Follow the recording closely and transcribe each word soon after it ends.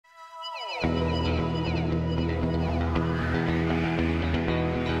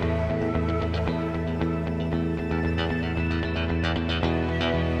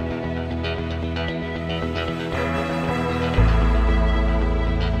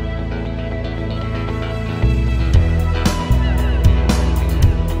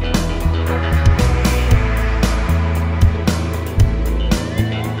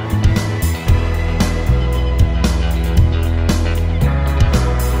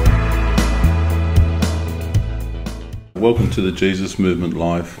Welcome to the Jesus Movement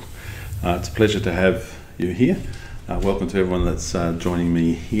Live. It's a pleasure to have you here. Welcome to everyone that's joining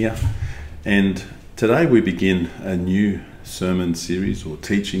me here. And today we begin a new sermon series or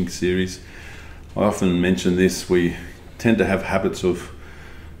teaching series. I often mention this. We tend to have habits of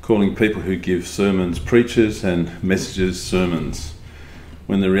calling people who give sermons preachers and messages sermons,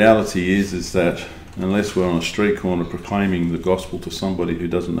 when the reality is that unless we're on a street corner proclaiming the gospel to somebody who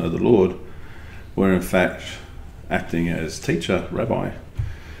doesn't know the Lord, we're in fact acting as teacher, rabbi.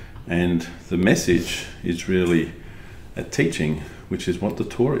 And the message is really a teaching, which is what the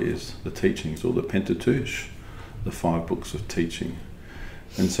Torah is, the teachings, or the Pentateuch, the 5 books of teaching.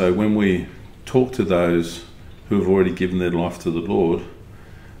 And so when we talk to those who have already given their life to the Lord,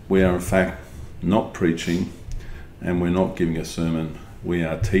 we are in fact not preaching and we're not giving a sermon. We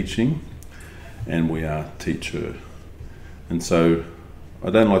are teaching and we are teacher. And so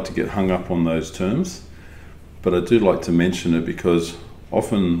I don't like to get hung up on those terms, but I do like to mention it because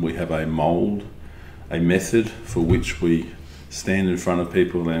often we have a mould, a method for which we stand in front of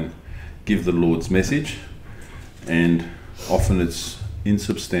people and give the Lord's message, and often it's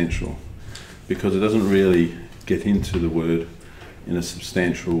insubstantial because it doesn't really get into the word in a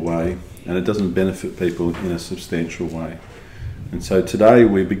substantial way, and it doesn't benefit people in a substantial way. And so today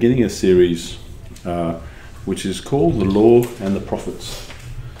we're beginning a series which is called The Law and the Prophets.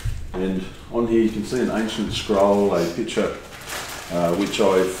 And on here you can see an ancient scroll, a picture which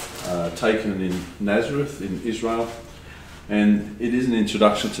I've taken in Nazareth in Israel. And it is an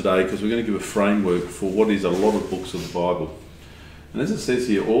introduction today because we're going to give a framework for what is a lot of books of the Bible. And as it says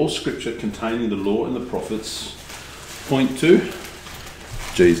here, all scripture containing the law and the prophets point to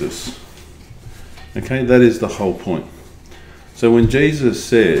Jesus. Okay, that is the whole point. So when Jesus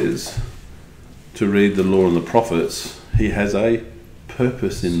says to read the law and the prophets, he has a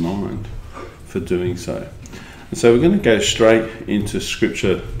purpose in mind for doing so. And so we're going to go straight into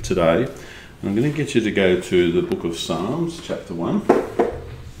scripture today. And I'm going to get you to go to the book of Psalms, chapter 1.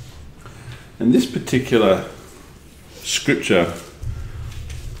 And this particular scripture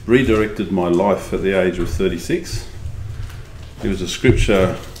redirected my life at the age of 36. It was a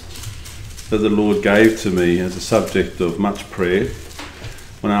scripture that the Lord gave to me as a subject of much prayer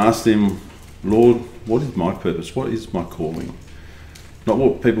when I asked him, Lord, what is my purpose? What is my calling? Not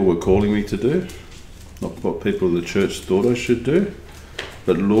what people were calling me to do, not what people of the church thought I should do,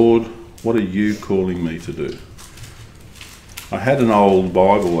 but Lord, what are you calling me to do? I had an old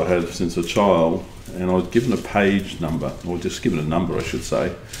Bible I had since a child, and I was given a page number, or just given a number I should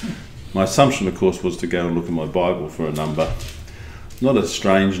say. My assumption of course was to go and look in my Bible for a number. Not a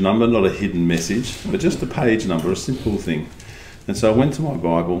strange number, not a hidden message, but just a page number, a simple thing. And so I went to my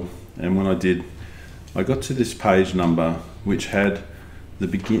Bible, and when I did, I got to this page number which had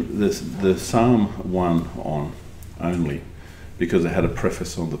the Psalm 1 on only, because it had a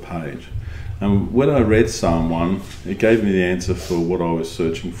preface on the page. And when I read Psalm 1, it gave me the answer for what I was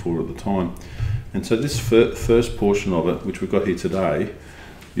searching for at the time. And so this first portion of it, which we've got here today,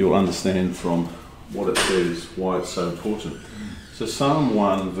 you'll understand from what it says why it's so important. So Psalm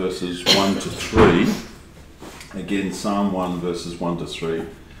 1 verses 1 to 3, again Psalm 1 verses 1 to 3,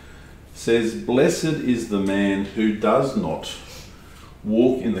 says, "Blessed is the man who does not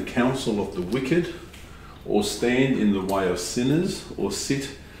walk in the counsel of the wicked, or stand in the way of sinners, or sit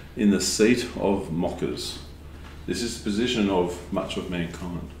in the seat of mockers." This is the position of much of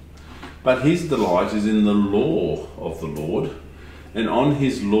mankind. "But his delight is in the law of the Lord, and on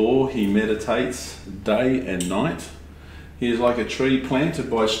his law he meditates day and night. He is like a tree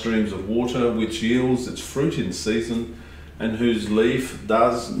planted by streams of water, which yields its fruit in season, and whose leaf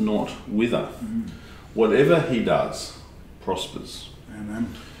does not wither. Whatever he does prospers." Amen.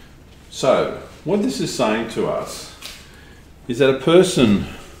 So, what this is saying to us is that a person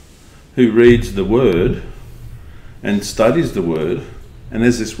who reads the Word and studies the Word, and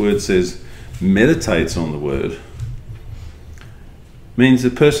as this word says, meditates on the Word, means a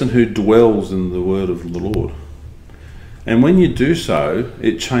person who dwells in the Word of the Lord. And when you do so,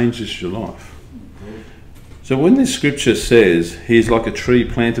 it changes your life. So when this scripture says he is like a tree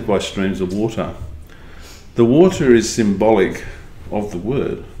planted by streams of water, the water is symbolic of the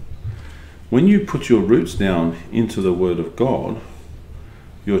Word. When you put your roots down into the Word of God,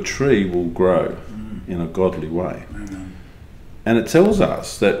 your tree will grow in a godly way. Amen. And it tells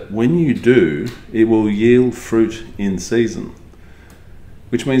us that when you do, it will yield fruit in season.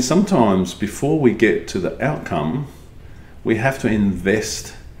 Which means sometimes before we get to the outcome, we have to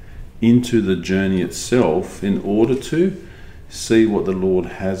invest into the journey itself in order to see what the Lord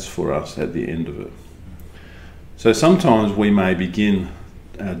has for us at the end of it. So sometimes we may begin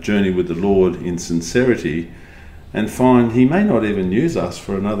our journey with the Lord in sincerity, and find he may not even use us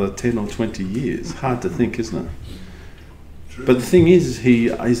for another 10 or 20 years. Hard to think, isn't it? True. But the thing is, he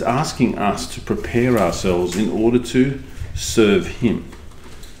is asking us to prepare ourselves in order to serve him.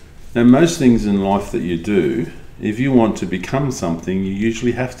 Now, most things in life that you do, if you want to become something, you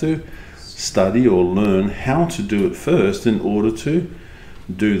usually have to study or learn how to do it first in order to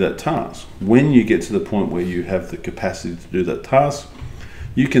do that task. When you get to the point where you have the capacity to do that task,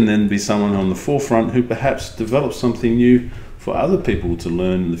 you can then be someone on the forefront who perhaps develops something new for other people to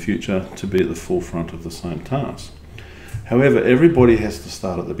learn in the future to be at the forefront of the same task. However, everybody has to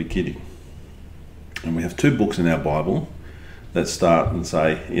start at the beginning. And we have 2 books in our Bible that start and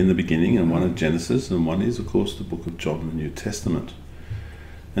say in the beginning, and one is Genesis, and one is, of course, the book of John, the New Testament.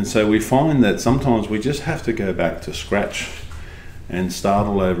 And so we find that sometimes we just have to go back to scratch and start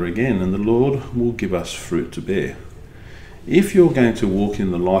all over again, and the Lord will give us fruit to bear. If you're going to walk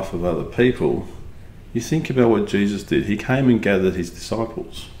in the life of other people, you think about what Jesus did. He came and gathered his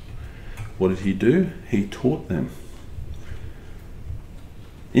disciples. What did he do? He taught them.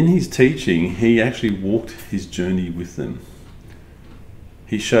 In his teaching, he actually walked his journey with them.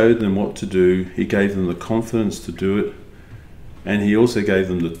 He showed them what to do. He gave them the confidence to do it. And he also gave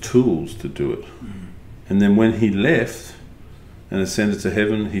them the tools to do it. And then when he left and ascended to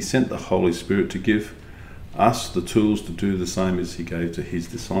heaven, he sent the Holy Spirit to give us the tools to do the same as he gave to his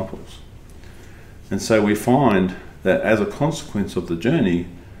disciples. And so we find that as a consequence of the journey,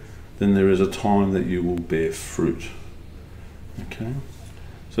 then there is a time that you will bear fruit. Okay?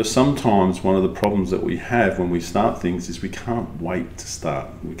 So sometimes one of the problems that we have when we start things is we can't wait to start.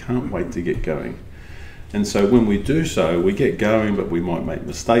 We can't wait to get going. And so when we do so, we get going, but we might make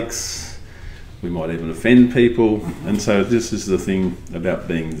mistakes. We might even offend people. And so this is the thing about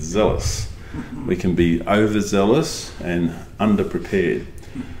being zealous. We can be overzealous and underprepared.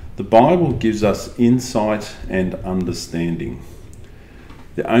 The Bible gives us insight and understanding.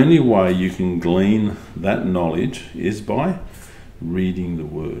 The only way you can glean that knowledge is by reading the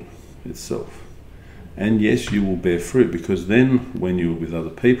Word itself. And yes, you will bear fruit, because then when you're with other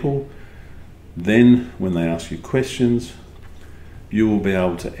people, then when they ask you questions, you will be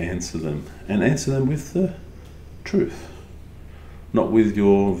able to answer them, and answer them with the truth, not with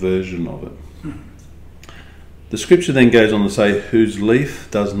your version of it. The scripture then goes on to say, whose leaf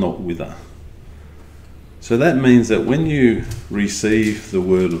does not wither. So that means that when you receive the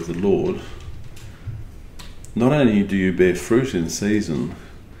word of the Lord, not only do you bear fruit in season,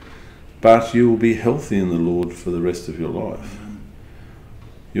 but you will be healthy in the Lord for the rest of your life.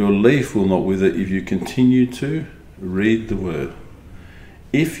 Your leaf will not wither if you continue to read the word.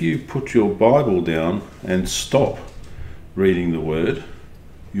 If you put your Bible down and stop reading the word,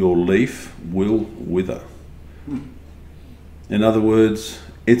 your leaf will wither. In other words,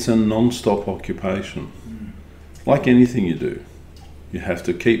 it's a non-stop occupation. Like anything you do, you have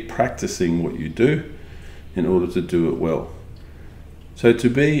to keep practicing what you do in order to do it well. So to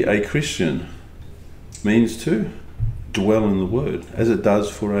be a Christian means to dwell in the Word, as it does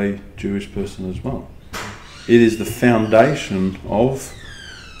for a Jewish person as well. It is the foundation of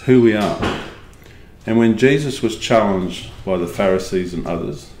who we are. And when Jesus was challenged by the Pharisees and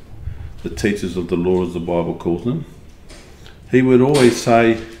others, the teachers of the law as the Bible calls them, he would always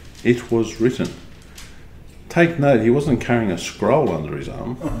say, it was written. Take note, he wasn't carrying a scroll under his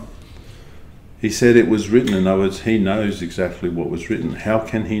arm. He said it was written. In other words, he knows exactly what was written. How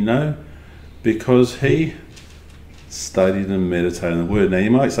can he know? Because he studied and meditated on the word. Now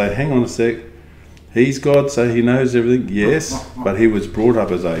you might say, hang on a sec, he's God, so he knows everything. Yes, but he was brought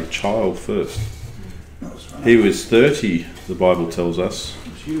up as a child first. Right. He was 30, the Bible tells us,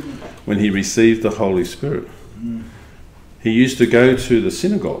 when he received the Holy Spirit. He used to go to the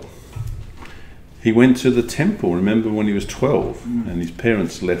synagogue. He went to the temple, remember, when he was 12, and his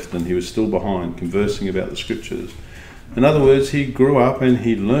parents left and he was still behind conversing about the scriptures. In other words, he grew up and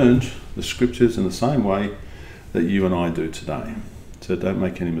he learned the scriptures in the same way that you and I do today. So don't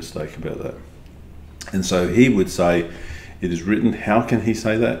make any mistake about that. And so he would say, it is written. How can he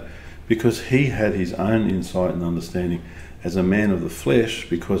say that? Because he had his own insight and understanding as a man of the flesh,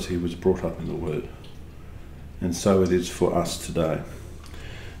 because he was brought up in the Word. And so it is for us today.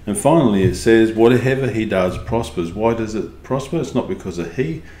 And finally it says, whatever he does prospers. Why does it prosper? It's not because of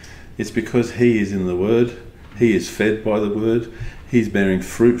he. It's because he is in the Word. He is fed by the Word. He's bearing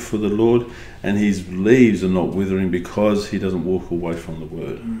fruit for the Lord. And his leaves are not withering because he doesn't walk away from the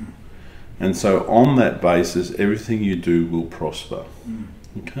Word. And so on that basis, everything you do will prosper.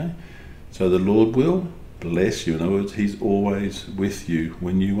 Okay? So the Lord will bless you. In other words, he's always with you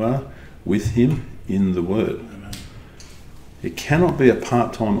when you are with him in the Word. It cannot be a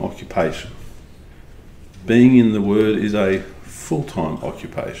part-time occupation. being in the Word is a full-time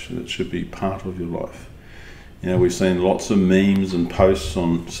occupation. It should be part of your life. You know, we've seen lots of memes and posts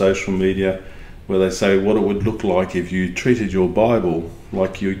on social media where they say what it would look like if you treated your Bible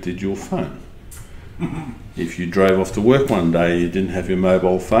like you did your phone. If you drove off to work one day and you didn't have your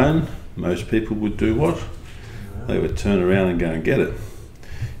mobile phone, most people would do what? They would turn around and go and get it.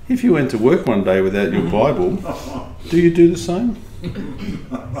 If you went to work one day without your Bible, do you do the same?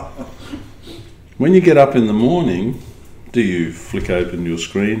 When you get up in the morning, do you flick open your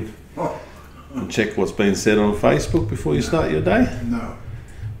screen and check what's been said on Facebook before you start your day? No.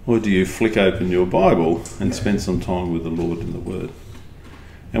 Or do you flick open your Bible and spend some time with the Lord in the Word?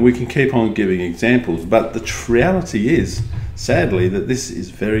 And we can keep on giving examples, but the reality is, sadly, that this is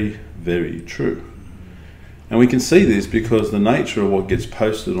very, very true. And we can see this because the nature of what gets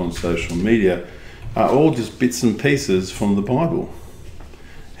posted on social media are all just bits and pieces from the Bible.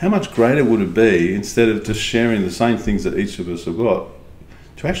 How much greater would it be, instead of just sharing the same things that each of us have got,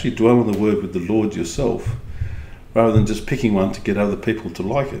 to actually dwell on the Word with the Lord yourself, rather than just picking one to get other people to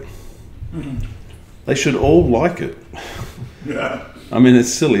like it? They should all like it. Yeah. I mean,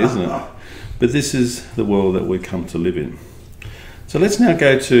 it's silly, isn't it? But this is the world that we come to live in. So let's now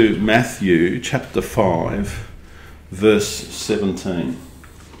go to Matthew chapter 5, verse 17.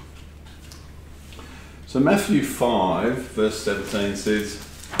 So Matthew 5, verse 17 says,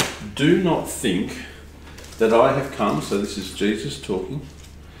 "Do not think that I have come," so this is Jesus talking,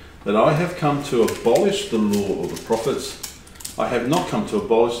 "that I have come to abolish the law or the prophets. I have not come to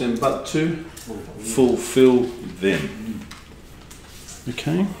abolish them, but to fulfil them."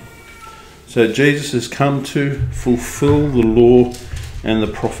 Okay? So Jesus has come to fulfil the law and the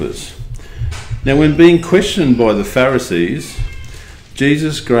prophets. Now, when being questioned by the Pharisees,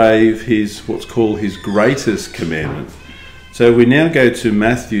 Jesus gave what's called his greatest commandment. So we now go to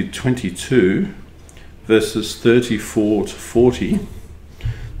Matthew 22, verses 34 to 40.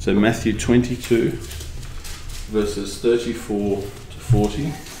 So Matthew 22, verses 34 to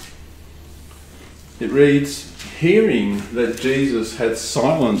 40. It reads, "Hearing that Jesus had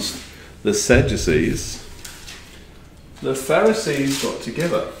silenced the Sadducees, the Pharisees got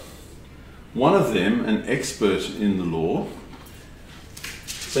together. One of them, an expert in the law."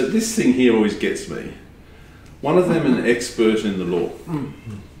 So this thing here always gets me. One of them, an expert in the law.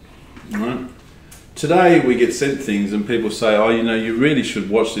 Right? Today we get sent things and people say, "Oh, you know, you really should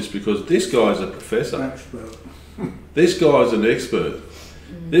watch this because this guy's a professor. Expert. This guy's an expert.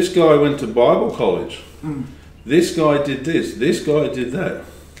 This guy went to Bible college. This guy did this. This guy did that."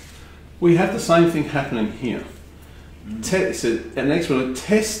 We have the same thing happening here. An expert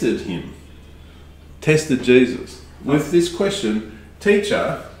tested him, tested Jesus with this question,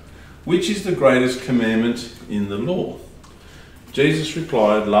 "Teacher, which is the greatest commandment in the law?" Jesus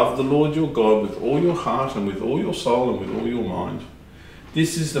replied, "Love the Lord your God with all your heart and with all your soul and with all your mind.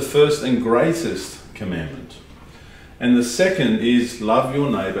 This is the first and greatest commandment. And the second is love your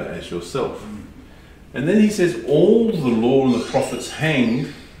neighbour as yourself." And then he says, all the law and the prophets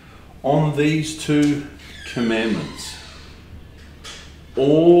hang on these two commandments.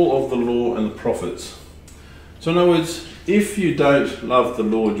 All of the law and the prophets. So in other words, if you don't love the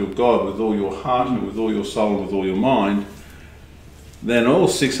Lord your God with all your heart and with all your soul and with all your mind, then all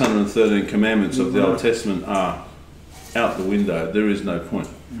 613 commandments of the Old Testament are out the window. There is no point.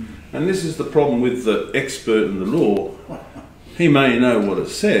 And this is the problem with the expert in the law. He may know what it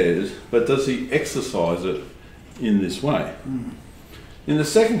says, but does he exercise it in this way? In the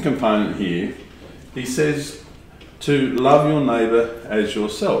second component here, he says to love your neighbour as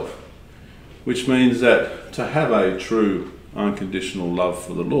yourself, which means that to have a true unconditional love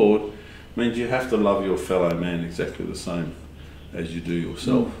for the Lord means you have to love your fellow man exactly the same as you do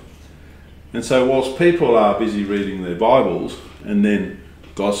yourself. And so whilst people are busy reading their Bibles and then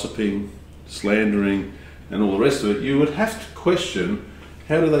gossiping, slandering and all the rest of it, you would have to question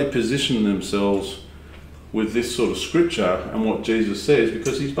how do they position themselves with this sort of scripture and what Jesus says,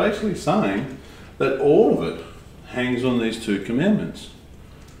 because he's basically saying that all of it hangs on these two commandments.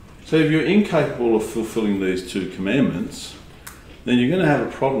 So if you're incapable of fulfilling these two commandments, then you're going to have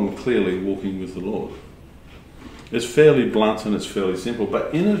a problem clearly walking with the Lord. It's fairly blunt and it's fairly simple,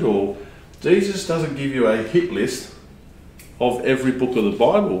 but in it all, Jesus doesn't give you a hit list of every book of the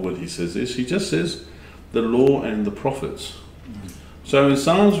Bible when he says this. He just says the law and the prophets. So in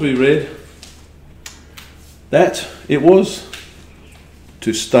Psalms we read that it was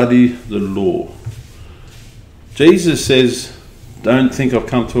to study the law. Jesus says, don't think I've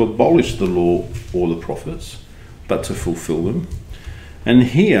come to abolish the law or the prophets, but to fulfill them. And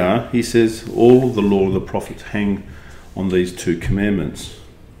here he says all of the law and the prophets hang on these two commandments.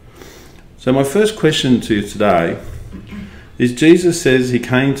 So my first question to you today is, Jesus says he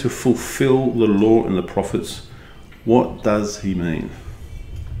came to fulfill the law and the prophets. What does he mean?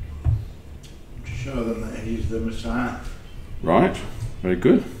 To show them that he's the Messiah. Right, very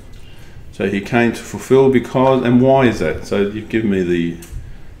good. So he came to fulfill because, and why is that? So you've given me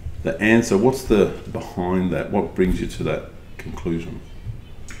the answer. What's the behind that? What brings you to that conclusion?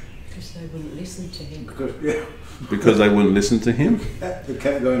 Because they wouldn't listen to him. Because they wouldn't listen to him? They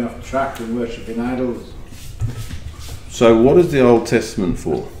kept going off track and worshipping idols. So what is the Old Testament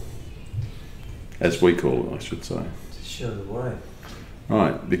for? As we call it, I should say. To show the way.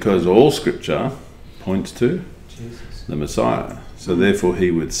 Right, because all scripture points to Jesus, the Messiah. So therefore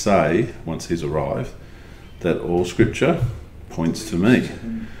he would say, once he's arrived, that all scripture points to me.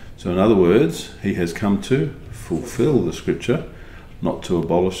 So in other words, he has come to fulfill the scripture, not to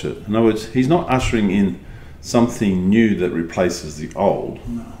abolish it. In other words, he's not ushering in something new that replaces the old.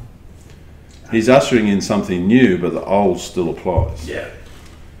 No. He's ushering in something new, but the old still applies. Yeah.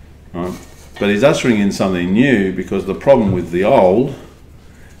 Right? But he's ushering in something new because the problem with the old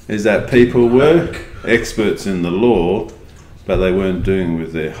is that people were experts in the law, but they weren't doing it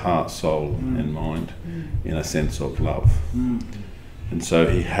with their heart, soul and mind in a sense of love. And so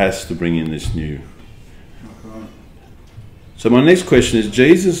he has to bring in this new. So my next question is,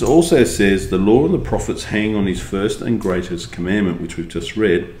 Jesus also says the law and the prophets hang on his first and greatest commandment, which we've just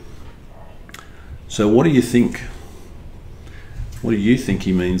read. So what do you think? What do you think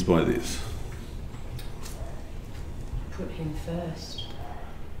he means by this? Put him first.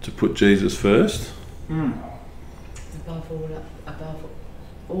 To put Jesus first? Above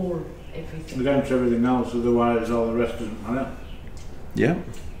all, everything. Against everything else, otherwise all the rest doesn't matter. Yeah.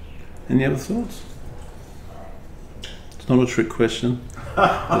 Any other thoughts? It's not a trick question.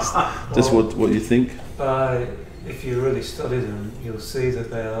 Just what you think. If you really study them, you'll see that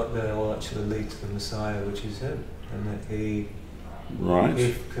they all actually lead to the Messiah, which is him, and that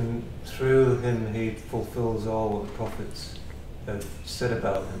through him he fulfills all what the prophets have said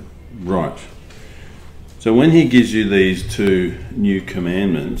about him. Right. So when he gives you these two new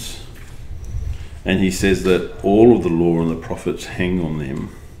commandments, and he says that all of the law and the prophets hang on them,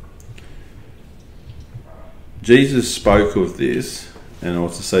 Jesus spoke of this, and I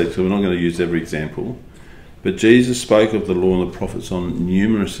was to say, so we're not going to use every example, but Jesus spoke of the law and the prophets on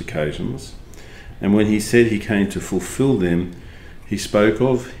numerous occasions, and when he said he came to fulfill them, he spoke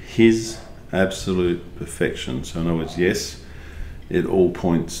of his absolute perfection. So in other words, yes, it all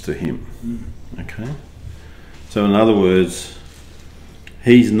points to him. Okay? So in other words,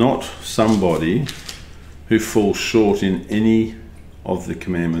 he's not somebody who falls short in any of the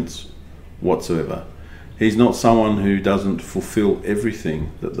commandments whatsoever. He's not someone who doesn't fulfill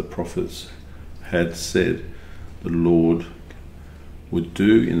everything that the prophets had said the Lord would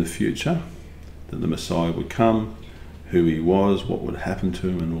do in the future, that the Messiah would come, who he was, what would happen to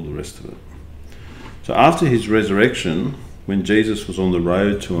him, and all the rest of it. So after his resurrection, when Jesus was on the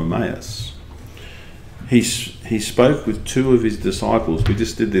road to Emmaus, he spoke with two of his disciples. We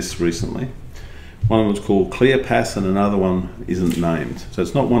just did this recently. One was called Cleopas and another one isn't named. So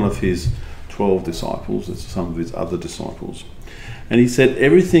it's not one of his 12 disciples, it's some of his other disciples. And he said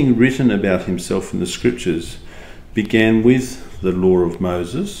everything written about himself in the scriptures began with the law of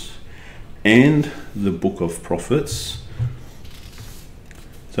Moses and the book of prophets.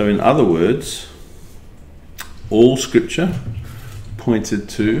 So in other words, all scripture pointed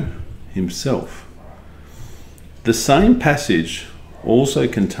to himself. The same passage also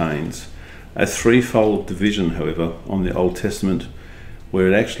contains a threefold division, however, on the Old Testament, where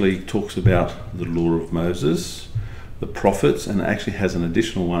it actually talks about the law of Moses, the prophets, and it actually has an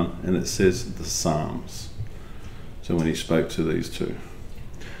additional one, and it says the Psalms. So when he spoke to these two.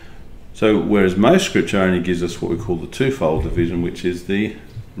 So whereas most scripture only gives us what we call the twofold division, which is the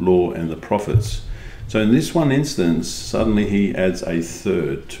law and the prophets. So in this one instance, suddenly he adds a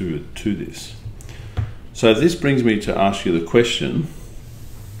third to this. So this brings me to ask you the question,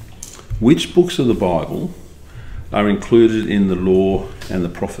 which books of the Bible are included in the law and the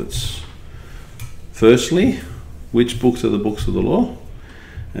prophets? Firstly, which books are the books of the law?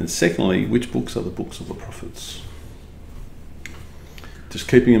 And secondly, which books are the books of the prophets? Just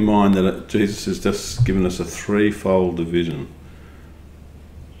keeping in mind that Jesus has just given us a threefold division.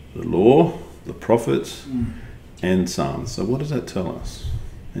 The law, the prophets, and Psalms. So what does that tell us?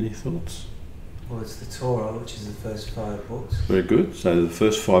 Any thoughts? Well, it's the Torah, which is the first 5 books. Very good. So the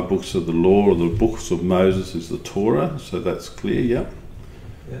first 5 books of the law, or the books of Moses, is the Torah. So that's clear, yeah?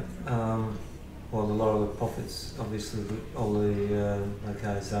 Yeah. Well, a lot of the prophets, obviously, all the, like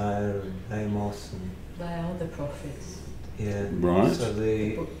Isaiah and Amos. And They are the prophets. yeah. Right.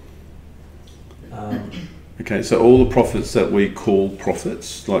 So Okay, so all the prophets that we call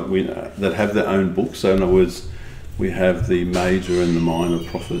prophets, like that have their own books. So in other words, we have the major and the minor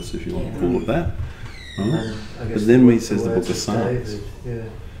prophets, if you want to call it that. Right? But then we says the book of Psalms. Yeah.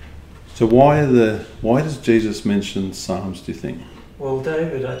 So why does Jesus mention Psalms, do you think? Well,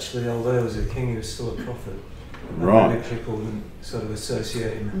 David actually, although he was a king, he was still a prophet. Right. Many people wouldn't sort of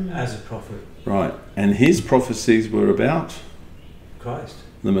associate him as a prophet. Right. And his prophecies were about Christ.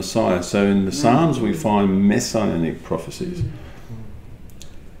 The Messiah. So in the Psalms we find messianic prophecies.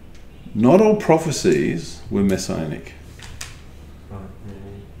 Not all prophecies were messianic.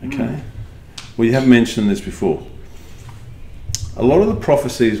 Right. Okay? We have mentioned this before. A lot of the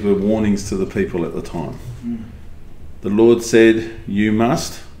prophecies were warnings to the people at the time. The Lord said, you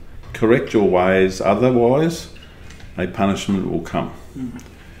must correct your ways, otherwise a punishment will come.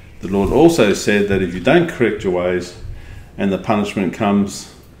 The Lord also said that if you don't correct your ways and the punishment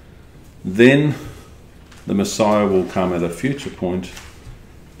comes, then the Messiah will come at a future point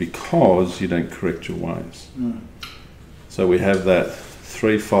because you don't correct your ways. So we have that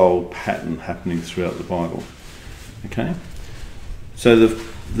threefold pattern happening throughout the Bible. Okay? So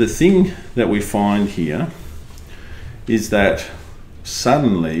the thing that we find here is that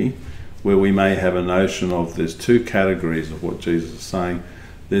suddenly, where we may have a notion of there's two categories of what Jesus is saying,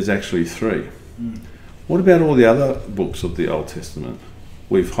 there's actually three. What about all the other books of the Old Testament?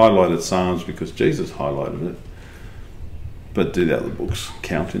 We've highlighted Psalms because Jesus highlighted it, but do the other books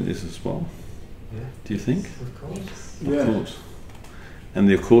count in this as well? Yeah. Do you think? Of course. Of course. And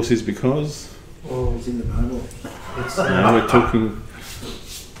the of course is because? Well, it's in the Bible. It's, Now we're talking...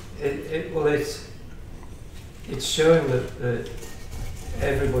 It's showing that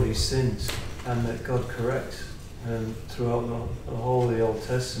everybody sins and that God corrects. And throughout the whole of the Old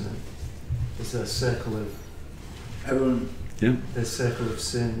Testament, there's a circle of Everyone, the circle of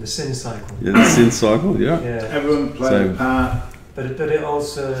sin, the sin cycle. Yeah, the sin cycle, yeah. everyone played a part. But it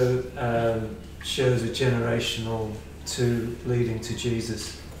also shows a generational leading to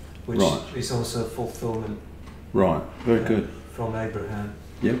Jesus, which is also a fulfillment. Right, very good. From Abraham.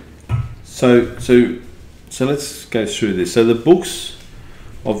 Yep. So let's go through this. So the books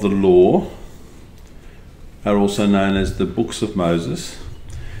of the law are also known as the books of Moses,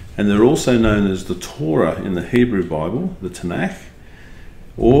 and they're also known as the Torah in the Hebrew Bible, the Tanakh,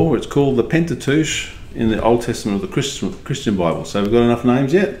 or it's called the Pentateuch in the Old Testament of the Christian Bible. So we've got enough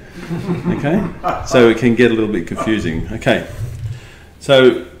names yet? Okay? So it can get a little bit confusing. Okay.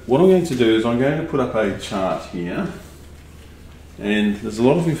 So what I'm going to do is I'm going to put up a chart here, and there's a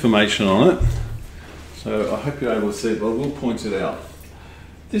lot of information on it. So I hope you're able to see it, but I will point it out.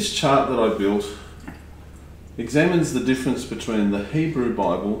 This chart that I built examines the difference between the Hebrew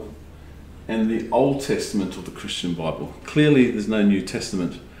Bible and the Old Testament of the Christian Bible. Clearly there's no New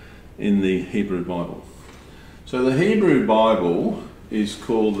Testament in the Hebrew Bible. So the Hebrew Bible is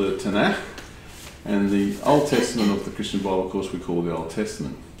called the Tanakh, and the Old Testament of the Christian Bible, of course, we call the Old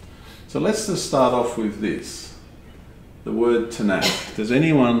Testament. So let's just start off with this, the word Tanakh. Does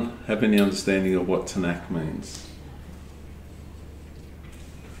anyone have any understanding of what Tanakh means?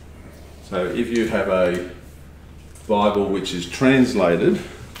 So if you have a Bible which is translated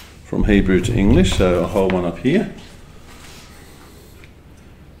from Hebrew to English, so I'll hold one up here,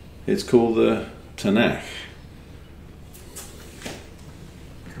 it's called the Tanakh.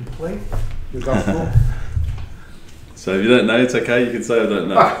 Complete? The gospel. So if you don't know, it's okay, you can say I don't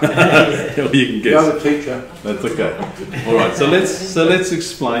know. Or you can guess. You're the teacher. That's okay. Alright, so let's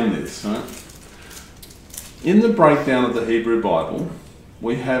explain this. Right? In the breakdown of the Hebrew Bible,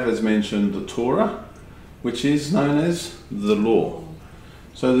 we have, as mentioned, the Torah, which is known as the law.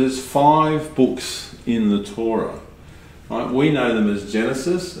 So there's 5 books in the Torah. Right? We know them as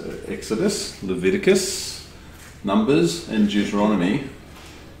Genesis, Exodus, Leviticus, Numbers, and Deuteronomy.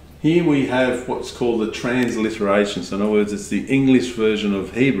 Here we have what's called the transliteration. So in other words, it's the English version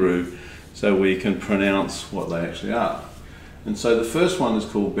of Hebrew, so we can pronounce what they actually are. And so the first one is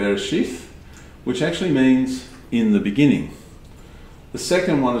called Bereshith, which actually means in the beginning. The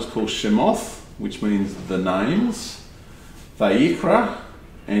second one is called Shemoth, which means the names. Vayikra,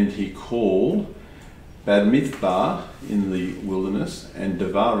 and he called. Bamidbar, in the wilderness, and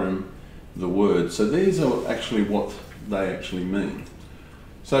Devarim, the word. So these are actually what they actually mean.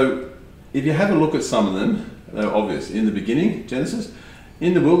 So if you have a look at some of them, they're obvious. In the beginning, Genesis.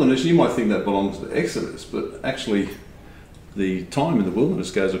 In the wilderness, you might think that belongs to Exodus, but actually the time in the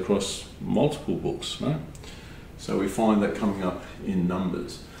wilderness goes across multiple books, right? So we find that coming up in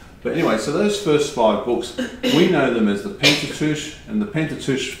Numbers. But anyway, so those first 5 books, we know them as the Pentateuch, and the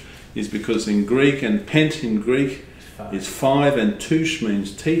Pentateuch is because in Greek, and Pent in Greek is 5, and tush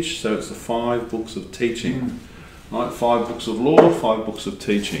means teach, so it's the 5 books of teaching. Right, 5 books of law, 5 books of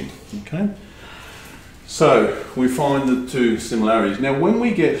teaching. Okay? So we find the 2 similarities. Now when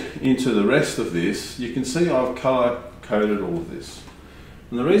we get into the rest of this, you can see I've colour coded all of this.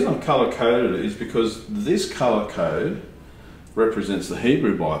 And the reason I've colour coded it is because this colour code represents the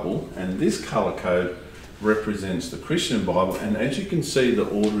Hebrew Bible, and this colour code represents the Christian Bible, and as you can see, the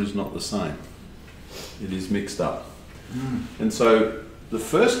order is not the same. It is mixed up. And so the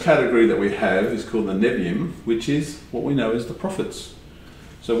first category that we have is called the Nevi'im, which is what we know as the prophets.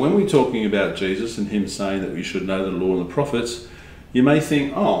 So when we're talking about Jesus and him saying that we should know the law and the prophets, you may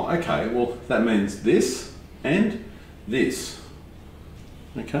think, oh, okay, well, that means this and this.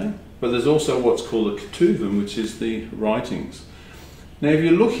 Okay? But there's also what's called the Ketuvim, which is the writings. Now, if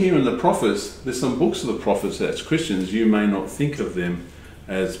you look here in the prophets, there's some books of the prophets that as Christians, you may not think of them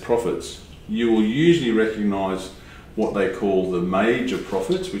as prophets. You will usually recognise what they call the major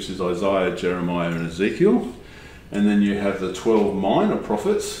prophets, which is Isaiah, Jeremiah and Ezekiel. And then you have the 12 minor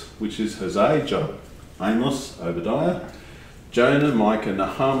prophets, which is Hosea, Job, Amos, Obadiah, Jonah, Micah,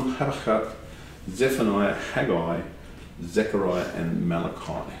 Nahum, Habakkuk, Zephaniah, Haggai, Zechariah and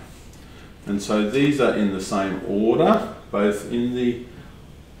Malachi. And so these are in the same order, both in the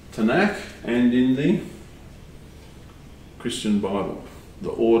Tanakh and in the Christian Bible. The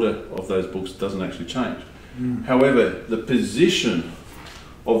order of those books doesn't actually change. However, the position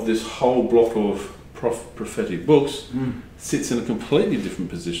of this whole block of prophetic books sits in a completely different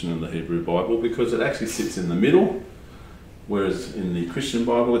position in the Hebrew Bible, because it actually sits in the middle, whereas in the Christian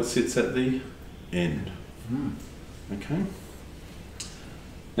Bible it sits at the end. Okay.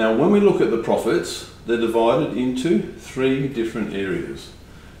 Now when we look at the prophets, they're divided into 3 different areas.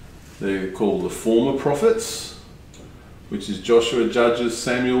 They're called the former prophets, which is Joshua, Judges,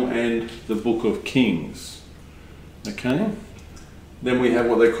 Samuel and the book of Kings. Okay. Then we have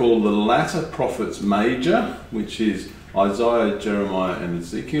what they call the latter prophets major, which is Isaiah, Jeremiah and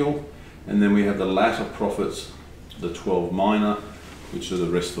Ezekiel. And then we have the latter prophets, the 12 minor, which are the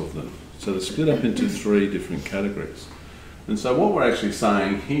rest of them. So they're split up into 3 different categories. And so what we're actually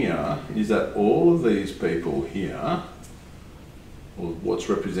saying here is that all of these people here, or what's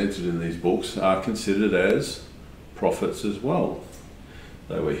represented in these books, are considered as prophets as well.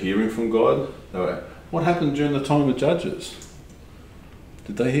 They were hearing from God. What happened during the time of Judges?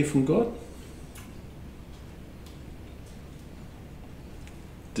 Did they hear from God?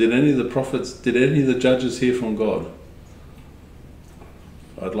 Did any of the prophets, did any of the judges hear from God?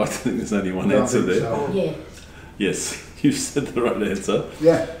 I'd like to think there's only one answer there. So. Yeah. Yes, you said the right answer.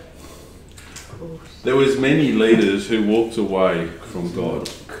 Yeah. Of course. There was many leaders who walked away from God,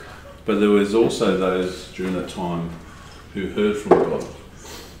 but there was also those during that time who heard from God.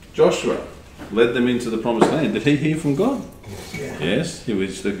 Joshua led them into the promised land. Did he hear from God? Yeah. Yes, he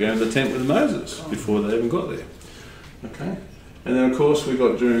was going to the tent with Moses before they even got there. Okay, and then of course we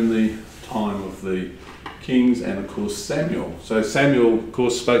got during the time of the kings and of course Samuel. So Samuel of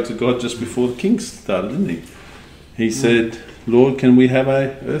course spoke to God just before the kings started, didn't he? He said, Lord, can we have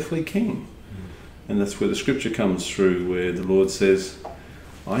an earthly king? And that's where the scripture comes through, where the Lord says,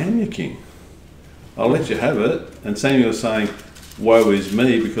 I am your king. I'll let you have it. And Samuel saying, woe is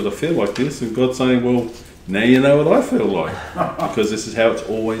me because I feel like this. And God saying, well, now you know what I feel like, because this is how it's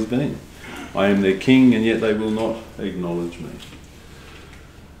always been. I am their king, and yet they will not acknowledge me.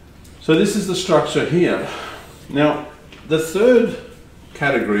 So this is the structure here. Now, the third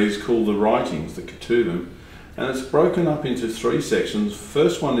category is called the writings, the Ketuvim, and it's broken up into 3 sections.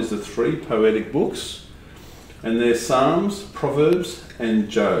 First one is the 3 poetic books, and they're Psalms, Proverbs, and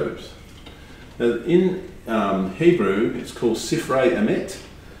Jobs. Now, in Hebrew, it's called Sifrei Emet,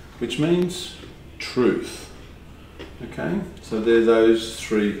 which means truth. Okay, so they're those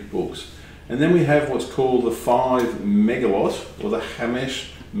 3 books. And then we have what's called the 5 megalot, or the Hamesh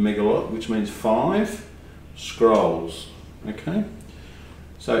megalot, which means 5 scrolls. Okay,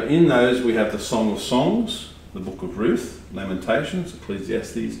 so in those we have the Song of Songs, the Book of Ruth, Lamentations,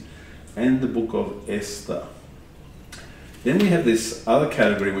 Ecclesiastes, and the Book of Esther. Then we have this other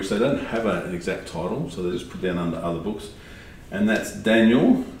category which they don't have an exact title, so they just put down under other books, and that's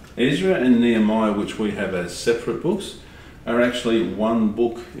Daniel, Ezra and Nehemiah, which we have as separate books, are actually one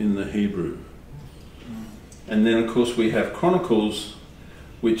book in the Hebrew. And then of course we have Chronicles,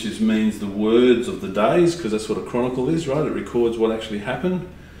 which means the words of the days, because that's what a chronicle is, right? It records what actually happened.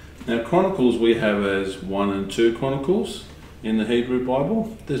 Now Chronicles we have as 1 and 2 Chronicles in the Hebrew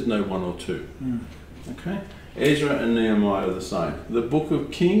Bible. There's no 1 or 2. Okay. Ezra and Nehemiah are the same. The Book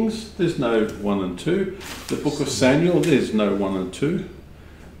of Kings, there's no 1 and 2. The Book of Samuel, there's no 1 and 2.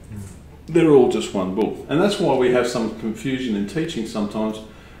 they're all just one book. And that's why we have some confusion in teaching sometimes,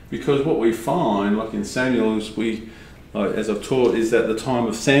 because what we find, like in Samuel, is as I've taught, is that the time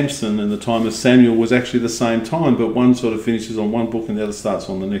of Samson and the time of Samuel was actually the same time, but one sort of finishes on one book and the other starts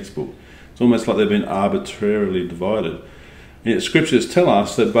on the next book. It's almost like they've been arbitrarily divided. And yet scriptures tell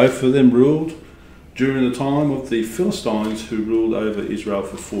us that both of them ruled during the time of the Philistines, who ruled over Israel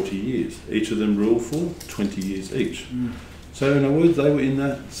for 40 years. Each of them ruled for 20 years each. So in other words, they were in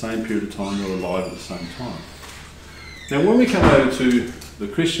that same period of time, they were alive at the same time. Now when we come over to the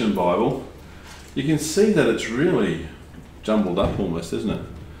Christian Bible, you can see that it's really jumbled up almost, isn't it?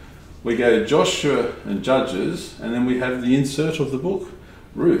 We go Joshua and Judges, and then we have the insert of the book,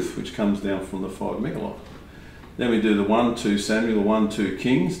 Ruth, which comes down from the 5 megalot. Then we do the 1-2 Samuel, 1-2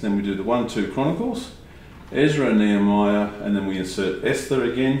 Kings, then we do the 1-2 Chronicles, Ezra and Nehemiah, and then we insert Esther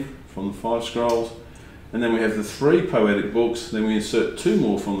again from the 5 scrolls, and then we have the 3 poetic books, then we insert 2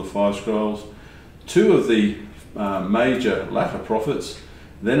 more from the 5 scrolls, 2 of the major latter prophets,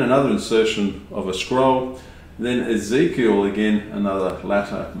 then another insertion of a scroll, then Ezekiel again, another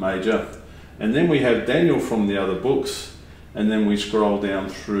latter major, and then we have Daniel from the other books, and then we scroll down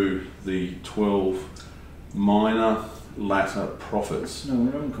through the 12 minor latter prophets.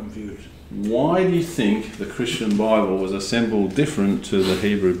 No, I'm confused. Why do you think the Christian Bible was assembled different to the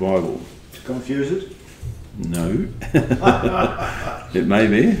Hebrew Bible? To confuse it? No. It may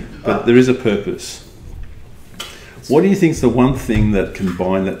be, but there is a purpose. What do you think is the one thing that can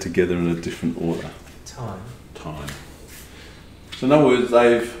bind that together in a different order? Time. Time. So in other words,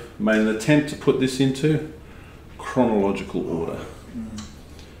 they've made an attempt to put this into chronological order.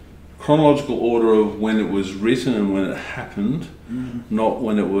 Chronological order of when it was written and when it happened, not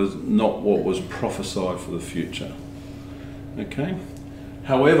when it was, not what was prophesied for the future. Okay?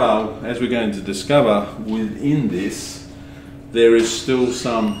 However, as we're going to discover, within this, there is still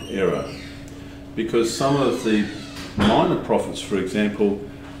some error. Because some of the minor prophets, for example,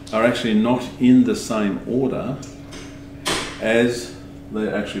 are actually not in the same order as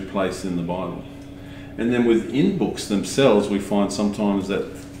they're actually placed in the Bible. And then within books themselves, we find sometimes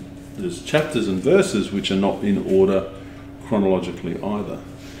that there's chapters and verses which are not in order chronologically either.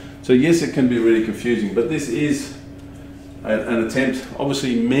 So yes, it can be really confusing, but this is an attempt,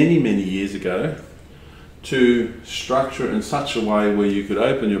 obviously many years ago, to structure it in such a way where you could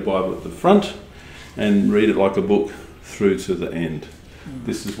open your Bible at the front and read it like a book through to the end.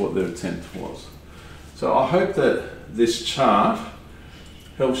 This is what their attempt was. So I hope that this chart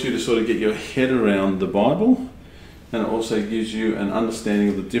helps you to sort of get your head around the Bible, and it also gives you an understanding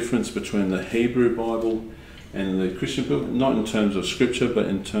of the difference between the Hebrew Bible and the Christian book, not in terms of scripture but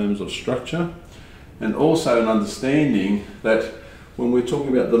in terms of structure, and also an understanding that when we're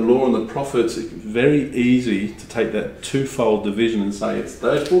talking about the law and the prophets, it's very easy to take that twofold division and say it's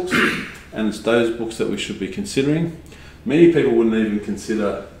those books and it's those books that we should be considering. Many people wouldn't even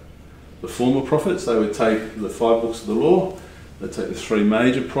consider the former prophets. They would take the 5 books of the law, they'd take the 3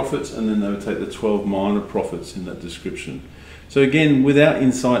 major prophets, and then they would take the 12 minor prophets in that description. So again, without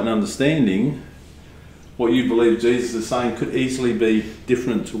insight and understanding, what you believe Jesus is saying could easily be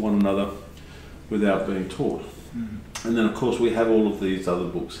different to one another without being taught. And then of course we have all of these other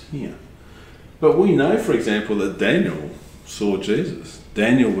books here. But we know, for example, that Daniel saw Jesus.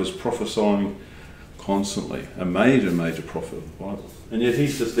 Daniel was prophesying constantly, a major prophet of the Bible. And yet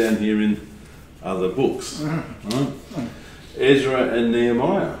he's just down here in other books. Right? Ezra and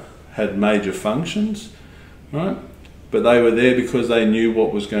Nehemiah had major functions, right? But they were there because they knew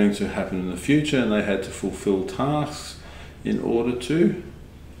what was going to happen in the future, and they had to fulfill tasks in order to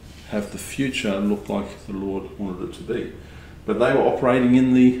have the future look like the Lord wanted it to be. But they were operating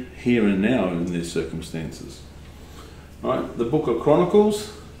in the here and now in their circumstances. Right? The book of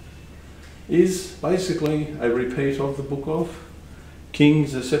Chronicles is basically a repeat of the book of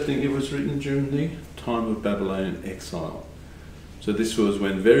Kings, excepting it was written during the time of Babylonian exile. So this was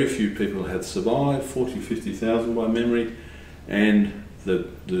when very few people had survived, 40,000-50,000 by memory, and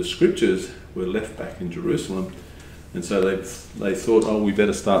the scriptures were left back in Jerusalem. And so they thought, oh, we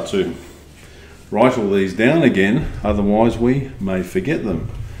better start to write all these down again, otherwise we may forget them.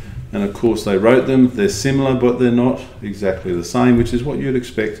 And of course they wrote them, they're similar but they're not exactly the same, which is what you'd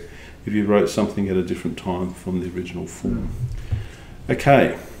expect if you wrote something at a different time from the original form.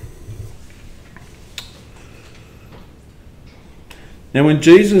 Okay. Now when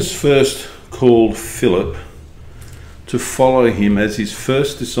Jesus first called Philip to follow him as his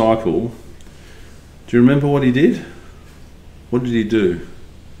first disciple, do you remember what he did? What did he do?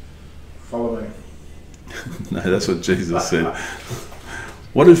 Follow me. No, that's what Jesus said.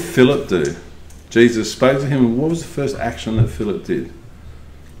 What did Philip do? Jesus spoke to him, and what was the first action that Philip did?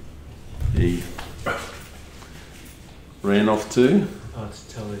 he ran off to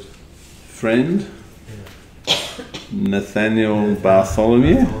tell his friend yeah. Nathaniel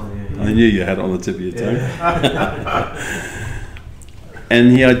Bartholomew. I knew you had it on the tip of your tongue.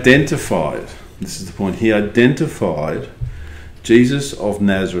 And he identified, this is the point, he identified Jesus of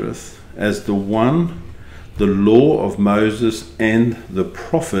Nazareth as the one the law of Moses and the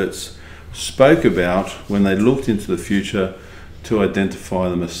prophets spoke about when they looked into the future to identify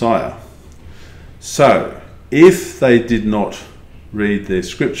the Messiah. So, if they did not read their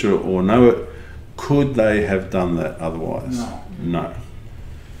scripture or know it, could they have done that otherwise? No.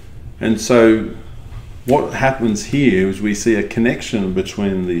 And so what happens here is we see a connection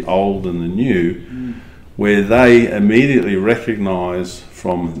between the old and the new, where they immediately recognize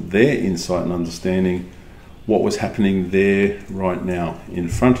from their insight and understanding what was happening there right now in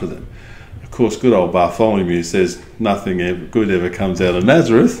front of them. Of course, good old Bartholomew says nothing good ever comes out of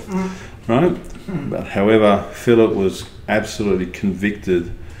Nazareth, right? But however, Philip was absolutely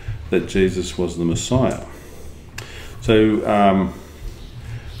convicted that Jesus was the Messiah. So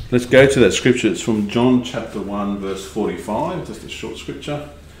let's go to that scripture. It's from John chapter 1 verse 45, just a short scripture.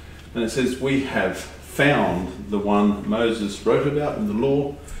 And it says, "We have found the one Moses wrote about in the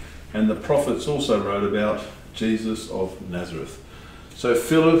law, and the prophets also wrote about, Jesus of Nazareth." So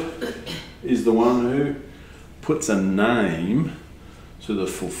Philip is the one who puts a name to the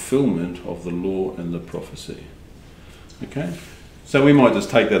fulfillment of the law and the prophecy. Okay? So we might just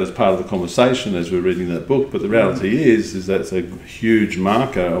take that as part of the conversation as we're reading that book, but the reality is that it's a huge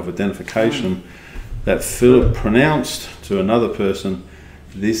marker of identification that Philip pronounced to another person,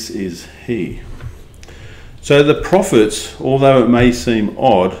 this is he. So the prophets, although it may seem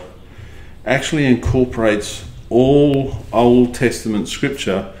odd, actually incorporates all Old Testament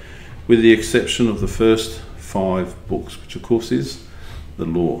scripture with the exception of the first 5 books, which of course is the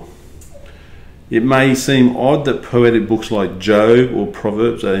law. It may seem odd that poetic books like Job or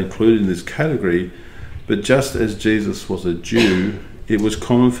Proverbs are included in this category, but just as Jesus was a Jew, it was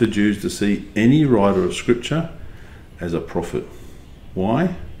common for Jews to see any writer of scripture as a prophet.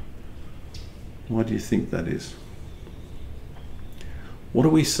 Why? Why do you think that is? What do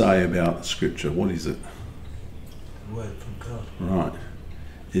we say about scripture? What is it? Word from God. Right.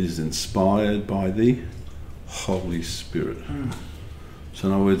 It is inspired by the Holy Spirit. So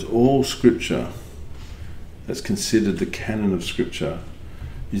in other words, all scripture that's considered the canon of scripture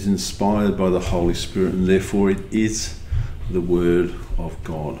is inspired by the Holy Spirit, and therefore it is the Word of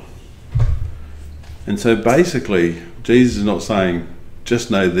God. And so basically, Jesus is not saying,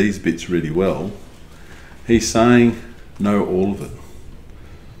 just know these bits really well. He's saying, know all of it.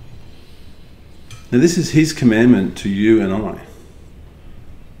 Now this is his commandment to you and I.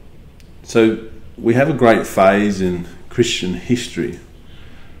 So we have a great phase in Christian history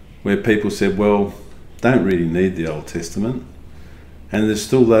where people said, well, don't really need the Old Testament. And there's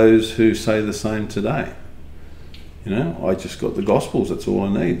still those who say the same today. You know, I just got the Gospels, that's all I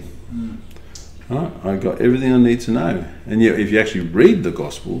need. Right? I got everything I need to know. And yet if you actually read the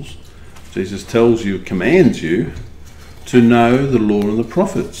Gospels, Jesus tells you, commands you to know the law and the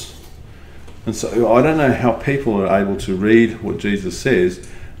prophets. And so I don't know how people are able to read what Jesus says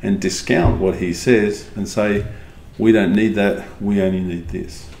and discount what he says and say, we don't need that, we only need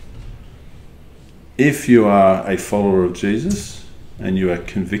this. If you are a follower of Jesus and you are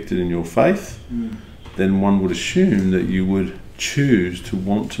convicted in your faith, then one would assume that you would choose to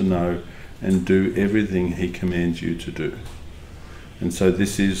want to know and do everything he commands you to do. And so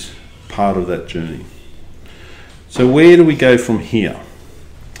this is part of that journey. So where do we go from here?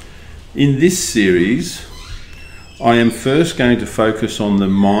 In this series, I am first going to focus on the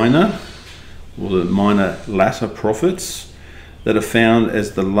minor latter prophets that are found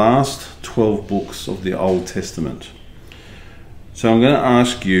as the last 12 books of the Old Testament. So I'm going to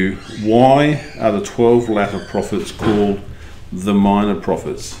ask you, why are the 12 latter prophets called the minor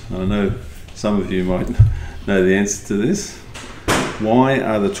prophets? I know some of you might know the answer to this. Why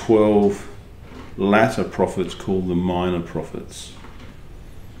are the 12 latter prophets called the minor prophets?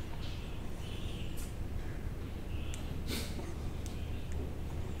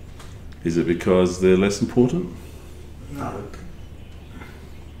 Is it because they're less important? No.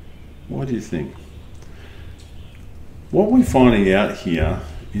 Why do you think? What we're finding out here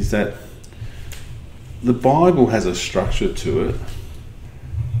is that the Bible has a structure to it,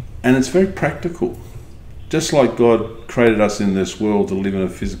 and it's very practical. Just like God created us in this world to live in a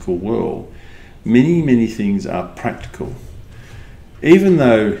physical world, many, many things are practical. Even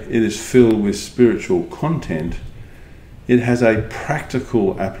though it is filled with spiritual content, it has a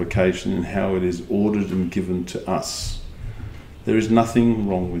practical application in how it is ordered and given to us. There is nothing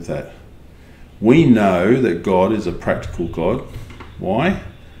wrong with that. We know that God is a practical God. Why?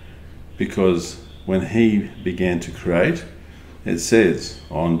 Because when he began to create, it says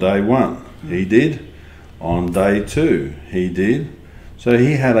on day 1 he did, on day 2 he did. So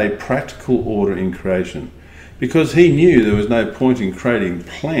he had a practical order in creation, because he knew there was no point in creating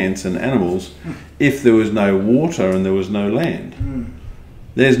plants and animals if there was no water and there was no land.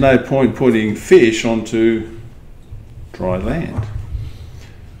 There's no point putting fish onto dry land.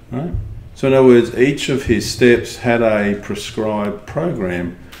 Right? So in other words, each of his steps had a prescribed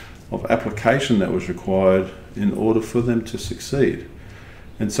program of application that was required in order for them to succeed.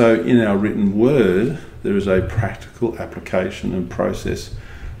 And so in our written word, there is a practical application and process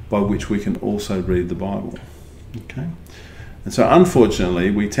by which we can also read the Bible. Okay? And so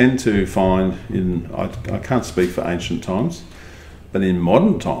unfortunately, we tend to find I can't speak for ancient times, but in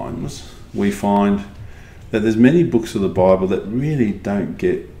modern times, we find that there's many books of the Bible that really don't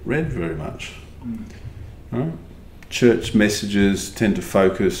get read very much. Right? Church messages tend to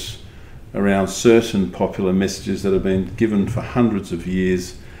focus around certain popular messages that have been given for hundreds of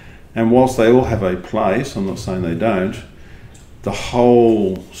years, and whilst they all have a place, I'm not saying they don't, the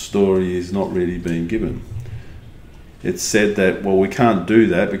whole story is not really being given. It's said that, well, we can't do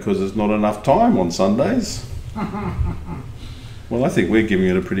that because there's not enough time on Sundays. Well, I think we're giving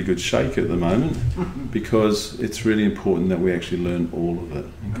it a pretty good shake at the moment, because it's really important that we actually learn all of it.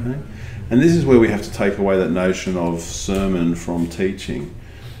 Okay? And this is where we have to take away that notion of sermon from teaching,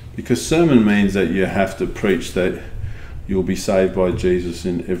 because sermon means that you have to preach that you'll be saved by Jesus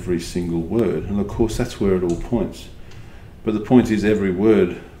in every single word, and of course that's where it all points. But the point is, every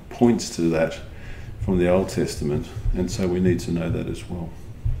word points to that from the Old Testament, and so we need to know that as well.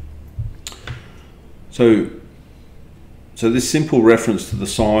 So this simple reference to the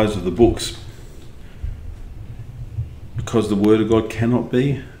size of the books, because the Word of God cannot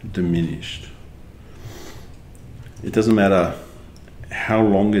be diminished. It doesn't matter how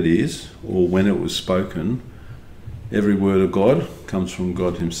long it is or when it was spoken, every word of God comes from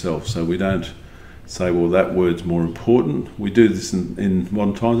God himself. So we don't say, well, that word's more important. We do this in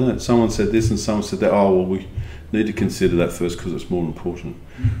modern times, isn't it? Someone said this and someone said that. Oh, well, we need to consider that first because it's more important.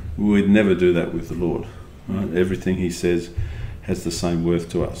 We'd never do that with the Lord. Right? Everything he says has the same worth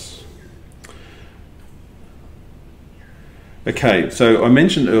to us. Okay, so I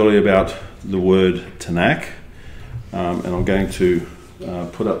mentioned earlier about the word Tanakh, and I'm going to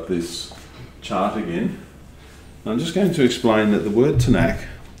put up this chart again. I'm just going to explain that the word Tanakh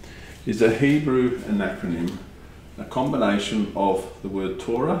is a Hebrew acronym, a combination of the word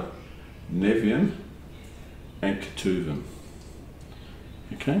Torah, Nevi'im, and Ketuvim.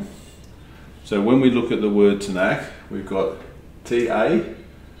 Okay? So when we look at the word Tanakh, we've got T-A,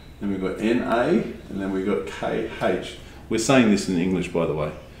 then we've got N-A, and then we've got K-H. We're saying this in English, by the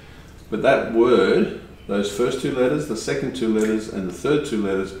way. But that word, those first two letters, the second two letters, and the third two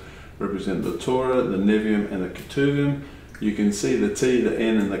letters represent the Torah, the Nevi'im, and the Ketuvim. You can see the T, the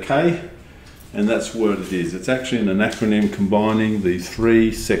N, and the K, and that's what it is. It's actually an acronym combining the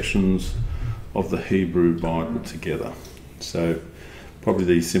three sections of the Hebrew Bible together. So probably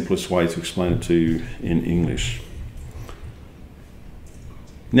the simplest way to explain it to you in English.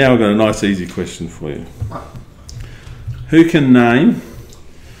 Now I've got a nice easy question for you. Who can name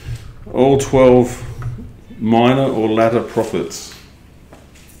all 12 minor or latter prophets?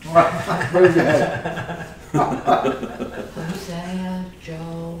 Hosea,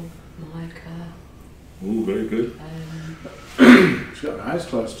 Joel, Micah. Oh, very good. She's got eyes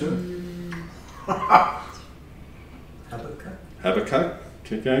closed too. Habakkuk,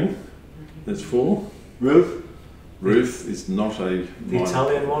 keep going. There's 4. Ruth. Ruth is not a The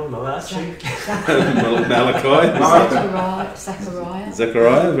Italian one, Malachi. Malachi. Zechariah.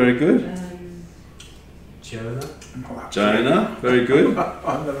 Zechariah, very good. Jonah. Jonah, very good.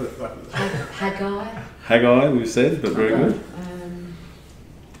 I've never thought of that. Haggai. Haggai, we've said, but very good.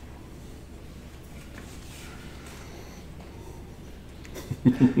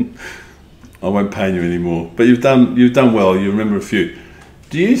 I won't pain you anymore, but you've done well. You remember a few.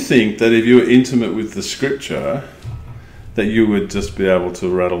 Do you think that if you were intimate with the Scripture, that you would just be able to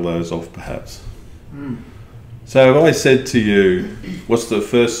rattle those off, perhaps? So, if I said to you, "What's the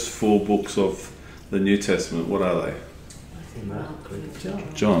first 4 books of the New Testament? What are they?" John.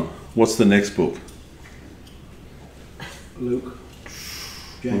 John. What's the next book? Luke.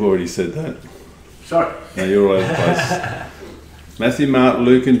 We've already said that. Sorry. No, you're all over the place. Matthew, Mark,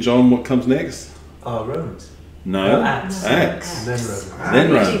 Luke, and John. What comes next? Oh, Romans. No, Acts. Acts. And then Romans.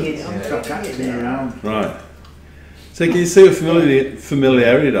 Then Romans. It's got captain around. Right. So can you see what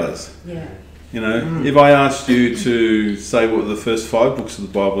familiarity does? Yeah. You know, if I asked you to say what were the first 5 books of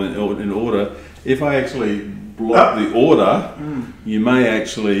the Bible in order, if I actually block the order, you may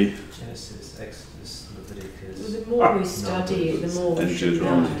actually... Genesis, Exodus, Leviticus. Well, the more we study it, the more we And should know.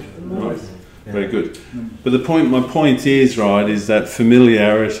 Deuteronomy. The more Right. Yeah. Very good. But my point is, right, is that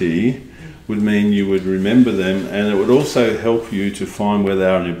familiarity would mean you would remember them, and it would also help you to find where they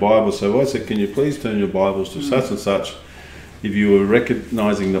are in your Bible. So if I said, can you please turn your Bibles to such and such, if you were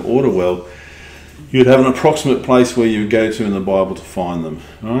recognising the order well, you'd have an approximate place where you would go to in the Bible to find them,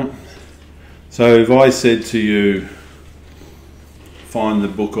 right? So if I said to you, find the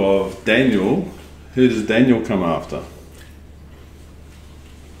book of Daniel, who does Daniel come after?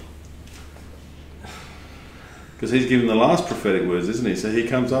 Because he's given the last prophetic words, isn't he? So he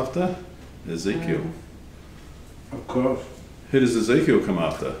comes after Ezekiel. Of course. Who does Ezekiel come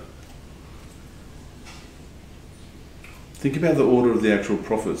after? Think about the order of the actual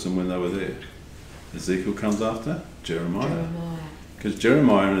prophets and when they were there. Ezekiel comes after Jeremiah. Because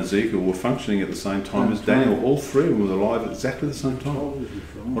Jeremiah and Ezekiel were functioning at the same time as Daniel. All three of them were alive at exactly the same time.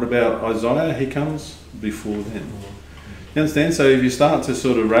 What about Isaiah? He comes before them. You understand? So if you start to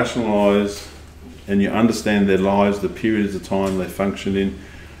sort of rationalise and you understand their lives, the periods of time they function in,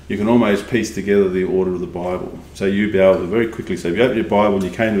 you can almost piece together the order of the Bible. So you'd be able to very quickly say, if you open your Bible and you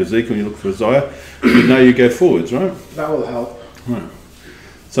came to Ezekiel and you look for Isaiah, you know you go forwards, right? That will help. Right.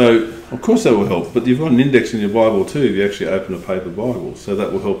 So, of course that will help, but you've got an index in your Bible too if you actually open a paper Bible, so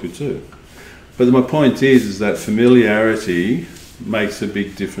that will help you too. But my point is that familiarity makes a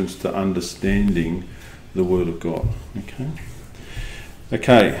big difference to understanding the Word of God.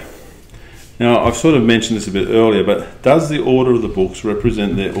 Okay. Now, I've sort of mentioned this a bit earlier, but does the order of the books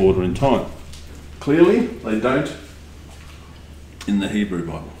represent their order in time? Clearly, they don't in the Hebrew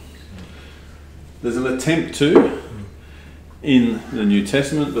Bible. There's an attempt to in the New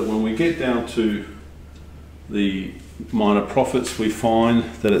Testament, but when we get down to the minor prophets, we find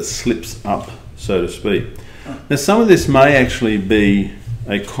that it slips up, so to speak. Now, some of this may actually be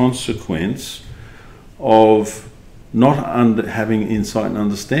a consequence of not having insight and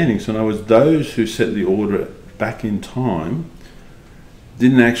understanding. So in other words, those who set the order back in time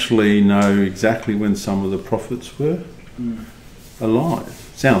didn't actually know exactly when some of the prophets were alive.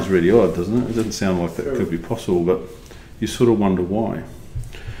 Sounds really odd, doesn't it? It doesn't sound like that could be possible, but you sort of wonder why.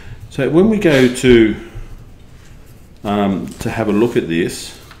 So when we go to have a look at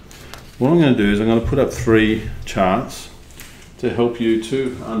this, what I'm going to do is I'm going to put up 3 charts to help you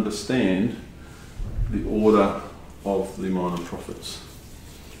to understand the order of the minor prophets.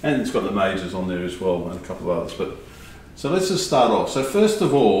 And it's got the majors on there as well, and a couple of others. But so let's just start off. So first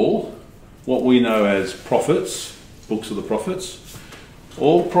of all, what we know as prophets, books of the prophets,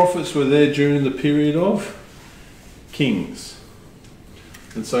 all prophets were there during the period of kings.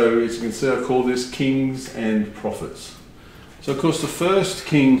 And so as you can see, I call this kings and prophets. So of course the first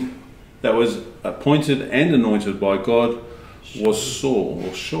king that was appointed and anointed by God was Saul, or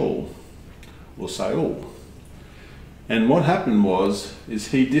Shaul, or Saul. And what happened is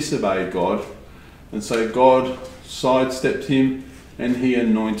he disobeyed God, and so God sidestepped him and he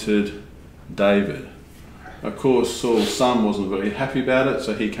anointed David. Of course, Saul's son wasn't very happy about it,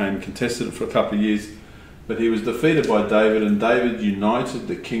 so he came and contested it for a couple of years, but he was defeated by David, and David united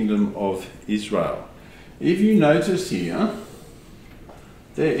the kingdom of Israel. If you notice here,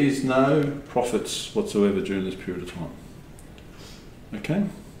 there is no prophets whatsoever during this period of time. Okay?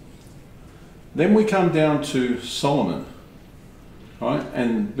 Then we come down to Solomon, right,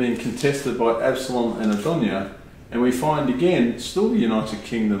 and being contested by Absalom and Adoniah, and we find again still the united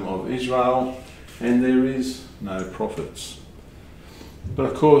kingdom of Israel, and there is no prophets. But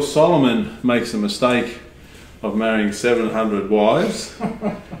of course Solomon makes a mistake of marrying 700 wives,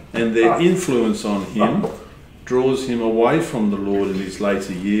 and their influence on him draws him away from the Lord in his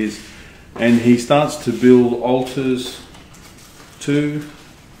later years, and he starts to build altars to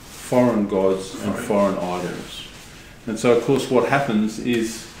foreign gods and foreign idols. And so of course what happens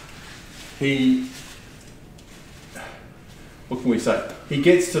is what can we say? He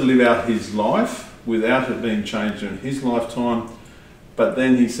gets to live out his life without it being changed in his lifetime, but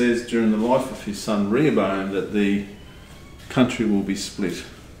then he says during the life of his son Rehoboam that the country will be split.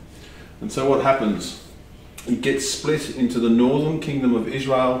 And so what happens? He gets split into the northern kingdom of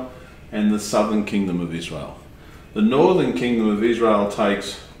Israel and the southern kingdom of Israel. The northern kingdom of Israel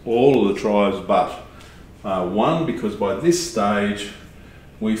takes all of the tribes but one, because by this stage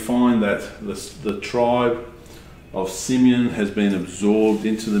we find that the tribe of Simeon has been absorbed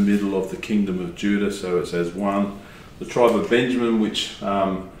into the middle of the kingdom of Judah, so it's as one. The tribe of Benjamin, which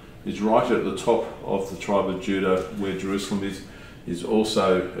is right at the top of the tribe of Judah where Jerusalem is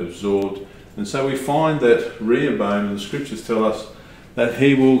also absorbed. And so we find that Rehoboam, and the scriptures tell us that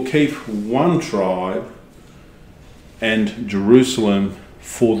he will keep one tribe and Jerusalem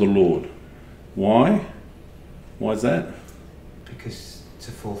for the Lord. Why? Why is that? Because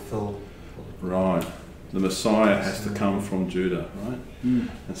to fulfill. Right. The Messiah has to come from Judah, right? Mm.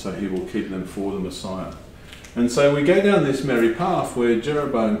 And so he will keep them for the Messiah. And so we go down this merry path where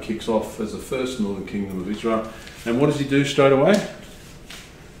Jeroboam kicks off as the first northern kingdom of Israel. And what does he do straight away?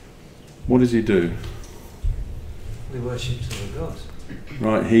 What does he do? They worshipped other gods.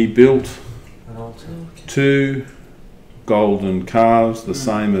 Right, he built An altar. 2 golden calves, the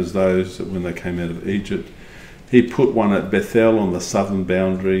same as those that when they came out of Egypt. He put one at Bethel on the southern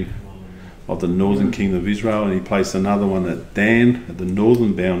boundary of the northern kingdom of Israel, and he placed another one at Dan at the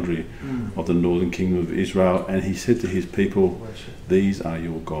northern boundary of the northern kingdom of Israel, and he said to his people, these are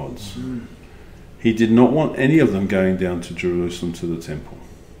your gods. He did not want any of them going down to Jerusalem to the temple.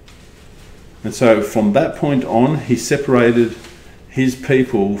 And so from that point on, he separated his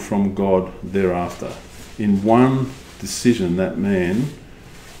people from God thereafter. In one decision, that man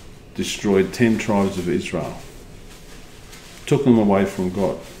destroyed 10 tribes of Israel, took them away from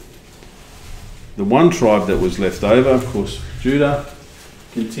God. The one tribe that was left over, of course, Judah,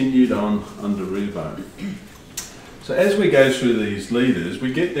 continued on under Rehoboam. So as we go through these leaders,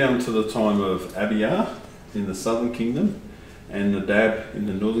 we get down to the time of Abijah in the southern kingdom and Nadab in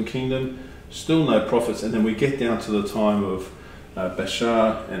the northern kingdom. Still no prophets, and then we get down to the time of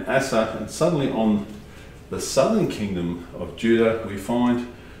Bashar and Asa, and suddenly on the southern kingdom of Judah we find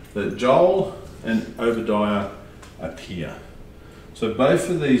that Joel and Obadiah appear. So both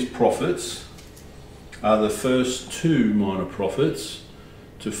of these prophets are the first 2 minor prophets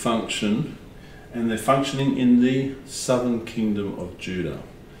to function, and they're functioning in the southern kingdom of Judah.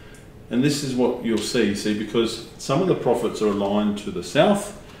 And this is what you'll see, because some of the prophets are aligned to the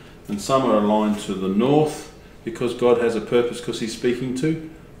south and some are aligned to the north, because God has a purpose, because he's speaking to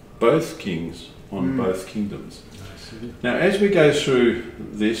both kings on both kingdoms. Now as we go through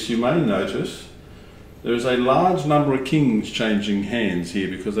this, you may notice there is a large number of kings changing hands here,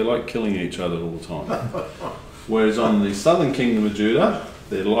 because they like killing each other all the time. Whereas on the southern kingdom of Judah,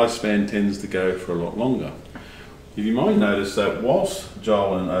 their lifespan tends to go for a lot longer. You might notice that whilst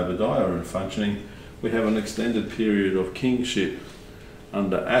Joel and Obadiah are functioning, we have an extended period of kingship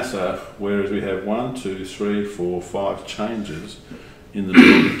under Asa, whereas we have 1, 2, 3, 4, 5 changes in the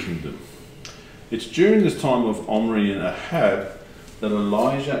northern kingdom. It's during this time of Omri and Ahab that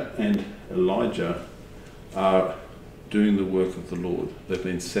Elijah and Elijah are doing the work of the Lord. They've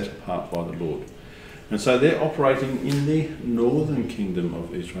been set apart by the Lord. And so they're operating in the northern kingdom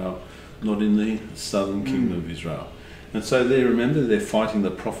of Israel, not in the southern kingdom of Israel. And so remember, they're fighting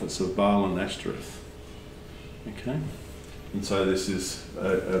the prophets of Baal and Ashtoreth. Okay? And so this is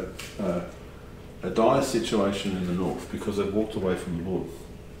a dire situation in the north, because they've walked away from the Lord.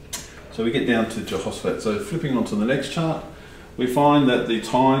 So we get down to Jehoshaphat. So flipping on to the next chart, we find that the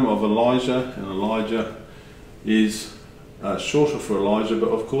time of Elijah and Elijah is shorter for Elijah, but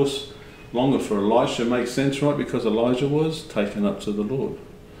of course longer for Elisha. Makes sense, right? Because Elijah was taken up to the Lord.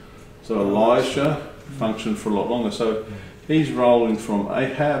 So Elisha functioned for a lot longer. So he's rolling from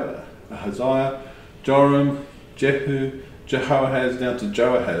Ahab, Ahaziah, Joram, Jehu, Jehoahaz down to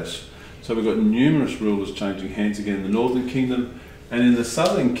Joahaz. So we've got numerous rulers changing hands again in the northern kingdom. And in the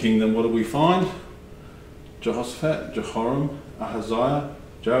southern kingdom, what do we find? Jehoshaphat, Jehoram, Ahaziah,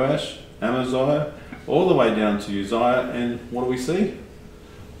 Joash, Amaziah, all the way down to Uzziah, and what do we see?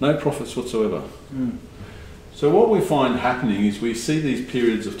 No prophets whatsoever. So what we find happening is we see these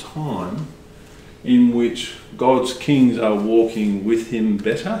periods of time in which God's kings are walking with him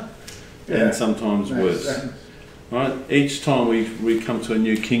better and sometimes worse. Right? Each time we come to a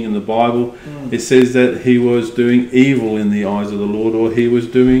new king in the Bible, it says that he was doing evil in the eyes of the Lord, or he was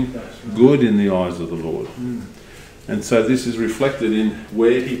doing good in the eyes of the Lord. And so this is reflected in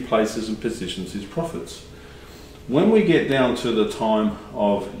where he places and positions his prophets. When we get down to the time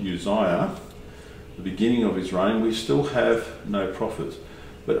of Uzziah, the beginning of his reign, we still have no prophets.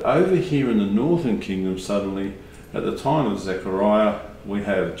 But over here in the northern kingdom, suddenly, at the time of Zechariah, we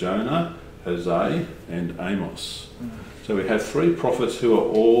have Jonah, Hosea and Amos. So we have 3 prophets who are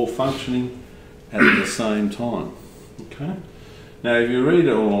all functioning at the same time. Okay. Now if you read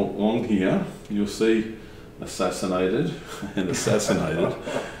it all along here, you'll see assassinated and assassinated.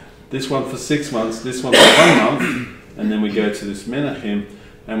 This one for 6 months, this one for 1 month, and then we go to this Menahem,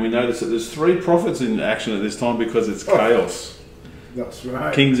 and we notice that there's 3 prophets in action at this time, because it's chaos. That's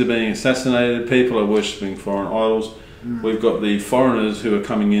right. Kings are being assassinated, people are worshipping foreign idols. We've got the foreigners who are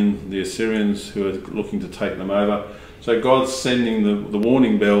coming in, the Assyrians who are looking to take them over. So God's sending the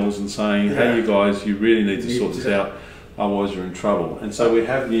warning bells and saying, hey you guys, you really need to sort this out. otherwise you're in trouble. And so we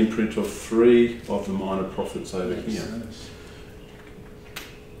have the imprint of 3 of the minor prophets over here.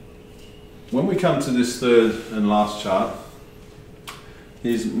 When we come to this third and last chart,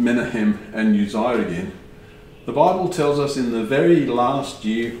 here's Menahem and Uzziah again. The Bible tells us in the very last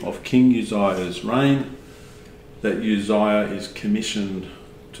year of King Uzziah's reign that Uzziah is commissioned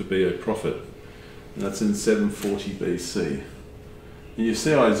to be a prophet. And that's in 740 BC. And you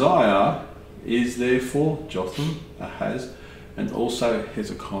see Isaiah is therefore Jotham, Ahaz, and also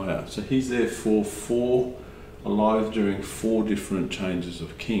Hezekiah. So he's therefore 4 alive during 4 different changes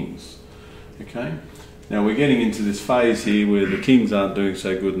of kings. Okay? Now we're getting into this phase here where the kings aren't doing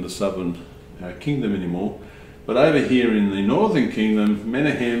so good in the southern kingdom anymore. But over here in the northern kingdom,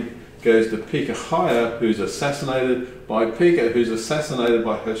 Menahem goes to Pekahiah, who's assassinated by Pekah, who's assassinated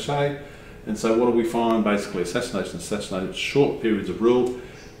by Hoshea. And so what do we find? Basically assassinated, short periods of rule.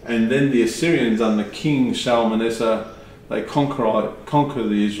 And then the Assyrians under King Shalmaneser, they conquer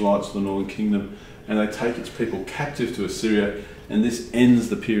the Israelites of the northern kingdom, and they take its people captive to Assyria, and this ends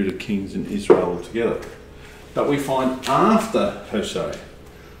the period of kings in Israel altogether. But we find after Hoshea,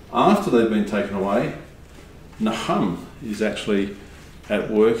 after they've been taken away, Nahum is actually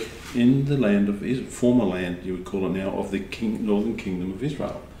at work in the land of former land, you would call it now, of the northern kingdom of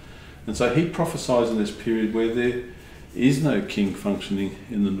Israel. And so he prophesies in this period where there is no king functioning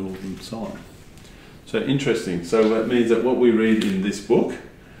in the northern side. So interesting. So that means that what we read in this book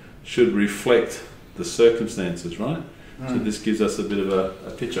should reflect the circumstances, right? So this gives us a bit of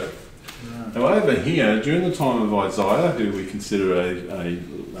a picture. Now over here, during the time of Isaiah, who we consider a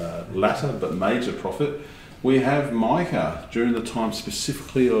latter but major prophet, we have Micah during the time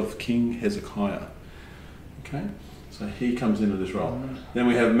specifically of King Hezekiah. Okay? So he comes into this role. Then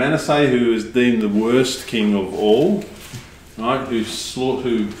we have Manasseh, who is deemed the worst king of all, right? Who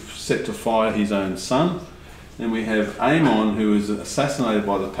set to fire his own son. Then we have Amon, who is assassinated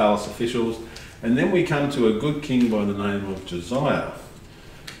by the palace officials. And then we come to a good king by the name of Josiah.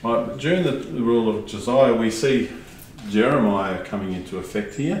 Right? During the rule of Josiah, we see Jeremiah coming into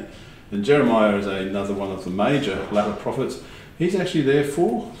effect here. And Jeremiah is another one of the major latter prophets. He's actually there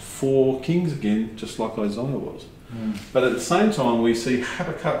for 4 kings again, just like Isaiah was. But at the same time, we see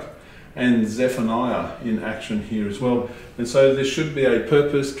Habakkuk and Zephaniah in action here as well. And so there should be a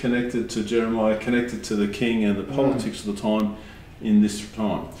purpose connected to Jeremiah, connected to the king and the politics of the time in this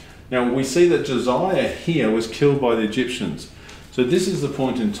time. Now we see that Josiah here was killed by the Egyptians. So this is the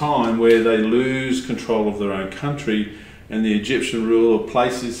point in time where they lose control of their own country, and the Egyptian ruler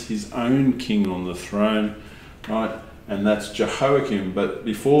places his own king on the throne, right? And that's Jehoiakim. But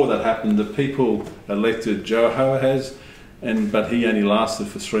before that happened, the people elected Jehoahaz, but he only lasted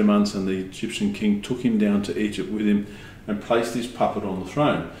for 3 months, and the Egyptian king took him down to Egypt with him and placed his puppet on the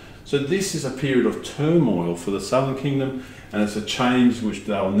throne. So this is a period of turmoil for the southern kingdom, and it's a change which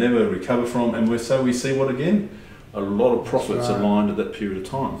they'll never recover from. And so we see what again? A lot of prophets aligned at that period of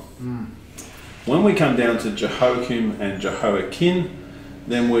time. When we come down to Jehoiakim and Jehoiakim,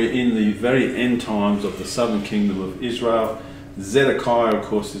 then we're in the very end times of the southern kingdom of Israel. Zedekiah, of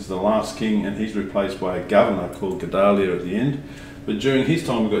course, is the last king, and he's replaced by a governor called Gedaliah at the end. But during his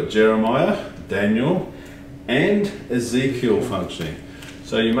time, we've got Jeremiah, Daniel, and Ezekiel functioning.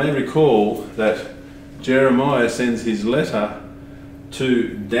 So you may recall that Jeremiah sends his letter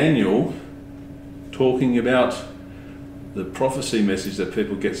to Daniel talking about the prophecy message that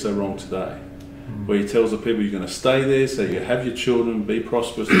people get so wrong today, where he tells the people you're going to stay there, so you have your children, be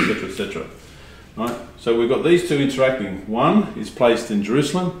prosperous, etc., etc. Right? So we've got these 2 interacting. One is placed in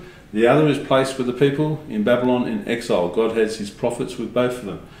Jerusalem, the other is placed with the people in Babylon in exile. God has his prophets with both of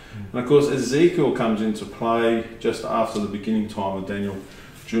them. And of course Ezekiel comes into play just after the beginning time of Daniel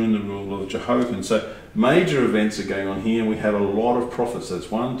during the rule of Jehoiakim. So major events are going on here, and we have a lot of prophets.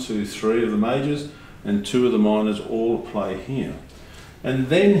 That's 1, 2, 3 of the majors, and 2 of the minors all at play here. And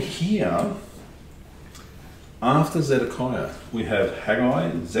then here, after Zedekiah, we have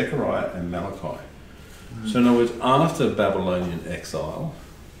Haggai, Zechariah, and Malachi. So in other words, after Babylonian exile,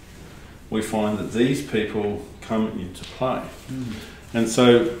 we find that these people come into play. And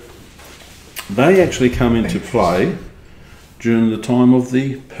so they actually come into play during the time of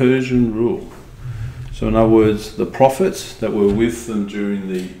the Persian rule. So in other words, the prophets that were with them during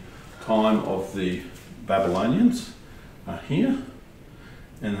the time of the Babylonians are here,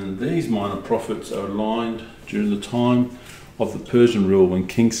 and then these minor prophets are aligned during the time of the Persian rule when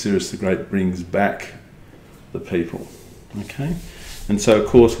King Cyrus the Great brings back the people. Okay? And so of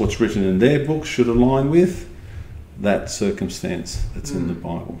course what's written in their book should align with that circumstance that's in the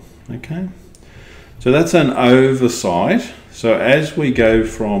Bible. Okay? So that's an oversight. So as we go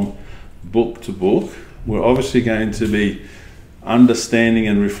from book to book, we're obviously going to be understanding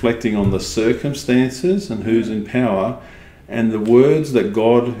and reflecting on the circumstances and who's in power, and the words that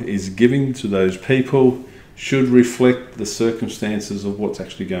God is giving to those people should reflect the circumstances of what's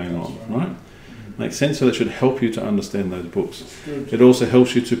actually going on, right? Makes sense? So that should help you to understand those books. It also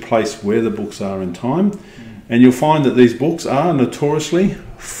helps you to place where the books are in time, and you'll find that these books are notoriously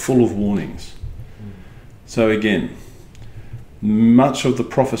full of warnings. So again, much of the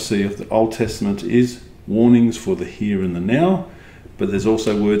prophecy of the Old Testament is warnings for the here and the now, but there's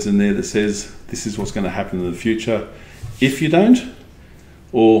also words in there that says this is what's going to happen in the future if you don't,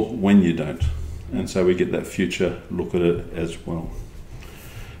 or when you don't. And so we get that future look at it as well.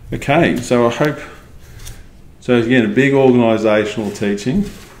 Okay, so again, a big organisational teaching,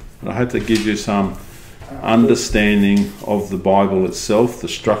 but I hope that gives you some understanding of the Bible itself, the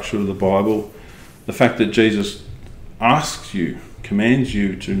structure of the Bible, the fact that Jesus asks you, commands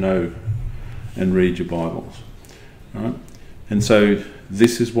you to know and read your Bibles, right? And so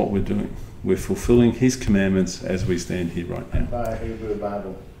this is what we're doing. We're fulfilling his commandments as we stand here right now. By a Hebrew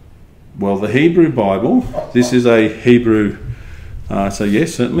Bible. Well, the Hebrew Bible, this is a Hebrew, so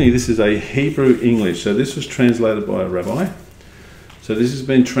yes, certainly this is a Hebrew English. So this was translated by a rabbi. So this has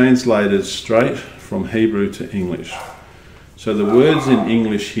been translated straight from Hebrew to English. So the words in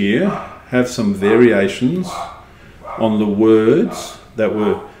English here have some variations on the words that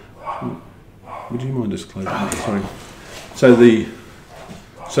were... Would you mind just closing that? Sorry.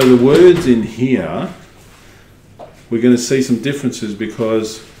 So the words in here, we're going to see some differences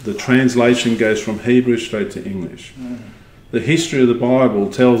because the translation goes from Hebrew straight to English. The history of the Bible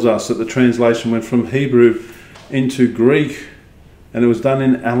tells us that the translation went from Hebrew into Greek, and it was done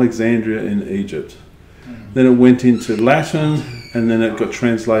in Alexandria in Egypt. Then it went into Latin, and then it got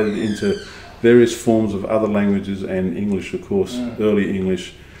translated into various forms of other languages and English, of course, early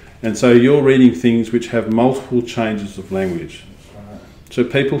English. And so you're reading things which have multiple changes of language. So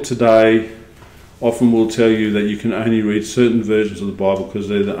people today often will tell you that you can only read certain versions of the Bible because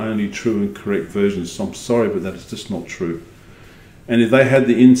they're the only true and correct versions. So I'm sorry, but that is just not true. And if they had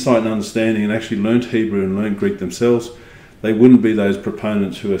the insight and understanding and actually learnt Hebrew and learnt Greek themselves, they wouldn't be those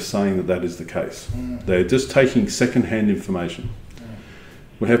proponents who are saying that that is the case. They're just taking second-hand information.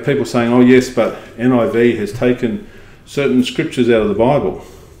 We have people saying, oh yes, but NIV has taken certain scriptures out of the Bible.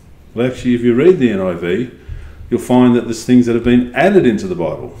 Well, actually, if you read the NIV, you'll find that there's things that have been added into the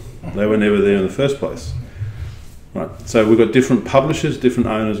Bible. They were never there in the first place. Right. So we've got different publishers, different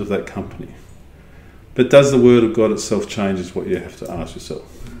owners of that company. But does the Word of God itself change is what you have to ask yourself.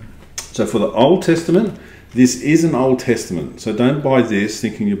 So for the Old Testament, this is an Old Testament. So don't buy this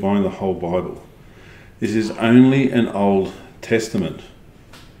thinking you're buying the whole Bible. This is only an Old Testament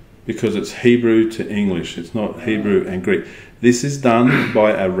because it's Hebrew to English. It's not Hebrew and Greek. This is done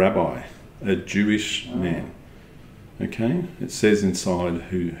by a rabbi, a Jewish man. Okay? It says inside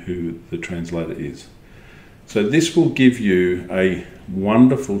who the translator is. So this will give you a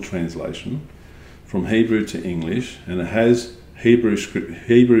wonderful translation from Hebrew to English, and it has Hebrew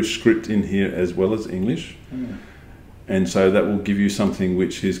script in here as well as English. And so that will give you something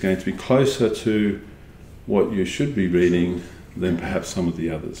which is going to be closer to what you should be reading than perhaps some of the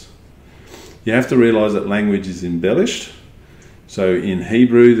others. You have to realise that language is embellished. So in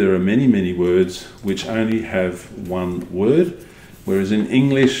Hebrew there are many, many words which only have one word, whereas in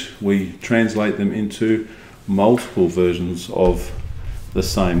English we translate them into multiple versions of the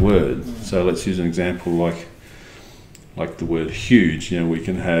same word. So let's use an example like the word huge. You know, we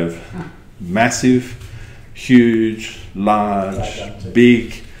can have massive, huge, large,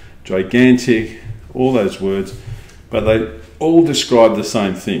 big, gigantic, all those words, but they all describe the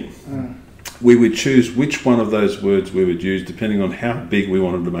same thing. We would choose which one of those words we would use depending on how big we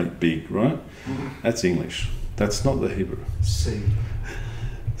wanted to make big, right? That's English. That's not the Hebrew. C.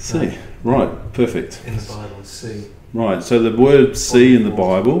 C. Right, perfect. In the Bible, C. Right, so the word sea in the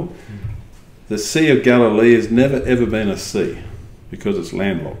Bible, the Sea of Galilee has never ever been a sea because it's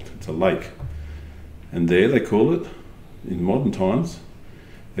landlocked. It's a lake. And there they call it, in modern times,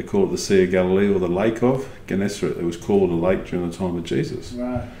 they call it the Sea of Galilee or the Lake of Gennesaret. It was called a lake during the time of Jesus.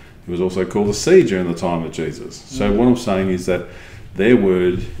 Right. It was also called a sea during the time of Jesus. So what I'm saying is that their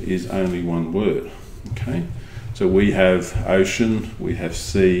word is only one word. Okay? So we have ocean, we have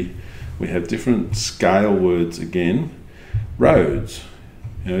sea, we have different scale words again. Roads.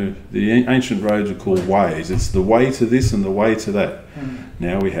 You know, the ancient roads are called ways. It's the way to this and the way to that.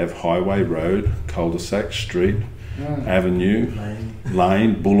 Now we have highway, road, cul-de-sac, street, avenue,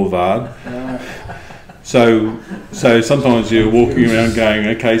 lane, boulevard. So sometimes you're walking around going,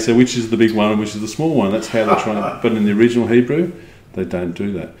 okay, so which is the big one and which is the small one? That's how they're trying to, but in the original Hebrew, They don't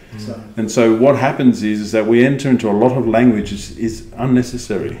do that. So, And so what happens is that we enter into a lot of language is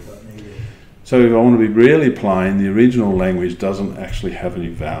unnecessary. So if I want to be really plain, the original language doesn't actually have any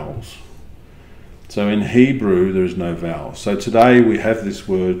vowels. So in Hebrew, there is no vowel. So today we have this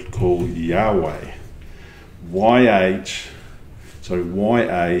word called Yahweh. Y-A-H-W-E-H,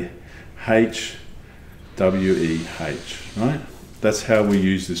 right? That's how we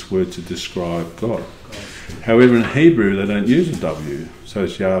use this word to describe God. However, in Hebrew, they don't use a W, so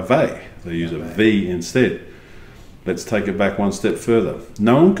it's Yahweh. They use a V instead. Let's take it back one step further.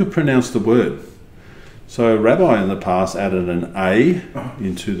 No one could pronounce the word. So a rabbi in the past added an A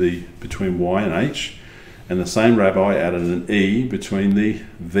into the between Y and H, and the same rabbi added an E between the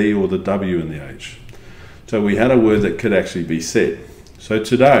V or the W and the H. So we had a word that could actually be said. So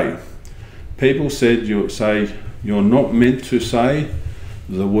today, people said you're not meant to say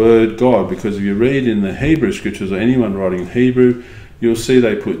the word God, because if you read in the Hebrew scriptures or anyone writing in Hebrew, you'll see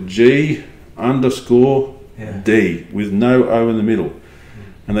they put G _ D with no O in the middle.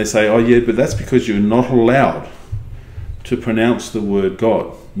 And they say, oh yeah, but that's because you're not allowed to pronounce the word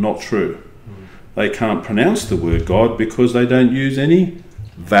God. Not true. They can't pronounce the word God because they don't use any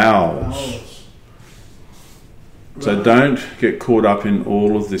vowels. So don't get caught up in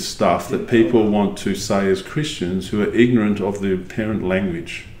all of this stuff that people want to say as Christians who are ignorant of the parent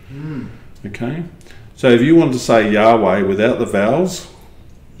language. Okay? So if you want to say Yahweh without the vowels,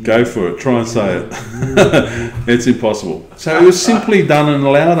 go for it. Try and say it. It's impossible. So it was simply done and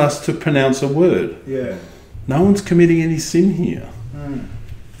allowed us to pronounce a word. yeah. No one's committing any sin here.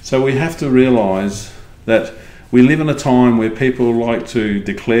 So we have to realise that we live in a time where people like to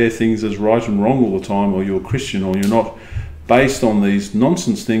declare things as right and wrong all the time, or you're a Christian or you're not, based on these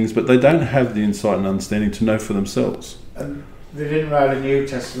nonsense things, but they don't have the insight and understanding to know for themselves. And they didn't write a New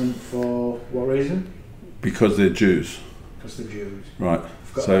Testament for what reason? Because they're Jews. Because they're Jews. Right.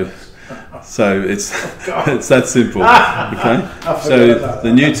 Forgot So it's it's that simple. Okay. So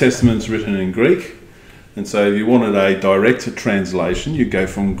the New Testament's written in Greek, and so if you wanted a direct translation, you go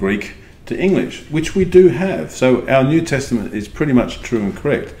from Greek to English, which we do have. So our New Testament is pretty much true and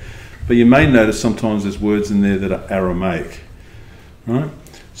correct. But you may notice sometimes there's words in there that are Aramaic, right?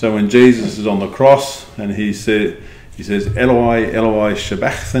 So when Jesus is on the cross and he says Eloi, Eloi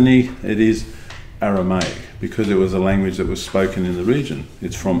sabachthani, it is Aramaic, because it was a language that was spoken in the region.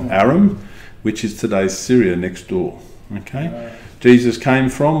 It's from Aram, which is today's Syria next door. Okay, Jesus came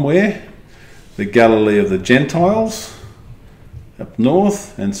from where? The Galilee of the Gentiles, up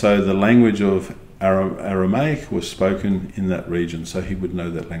north, and so the language of Aramaic was spoken in that region, so he would know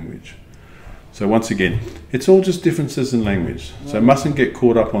that language. So once again, it's all just differences in language. So mustn't get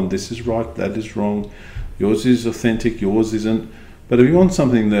caught up on this is right, that is wrong, yours is authentic, yours isn't. But if you want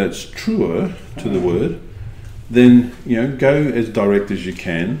something that's truer to the word, then go as direct as you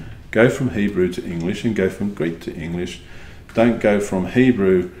can. Go from Hebrew to English and go from Greek to English. Don't go from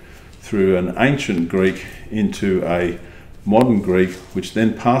Hebrew through an ancient Greek into a modern Greek, which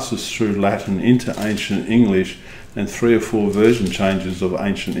then passes through Latin into ancient English, and 3 or 4 version changes of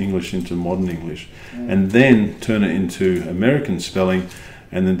ancient English into modern English, and then turn it into American spelling,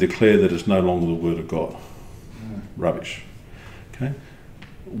 and then declare that it's no longer the word of God. Rubbish. Okay.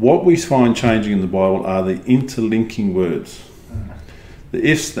 What we find changing in the Bible are the interlinking words, the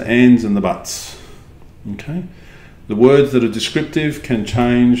ifs, the ands, and the buts. Okay. The words that are descriptive can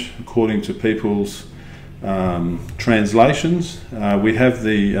change according to people's translations. We have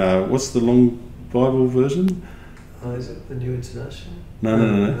the what's the long Bible version? Oh, is it the New International?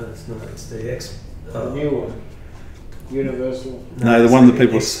 No. It's not. It's the The new one. Universal. No, the one that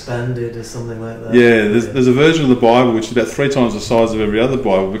people expanded or something like that. Yeah, there's a version of the Bible which is about 3 times the size of every other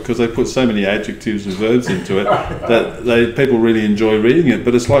Bible, because they put so many adjectives and verbs into it that people really enjoy reading it.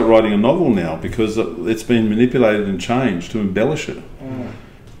 But it's like writing a novel now, because it's been manipulated and changed to embellish it.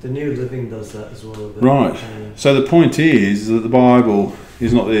 The New Living does that as well. Right. So the point is that the Bible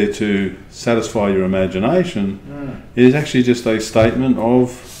is not there to satisfy your imagination. It is actually just a statement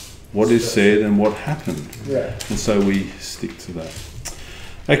of what is said and what happened. Yeah. And so we stick to that.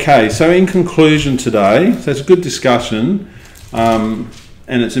 Okay, so in conclusion today, so it's a good discussion, and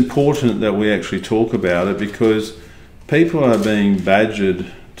it's important that we actually talk about it, because people are being badgered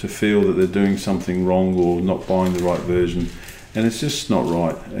to feel that they're doing something wrong or not buying the right version, and it's just not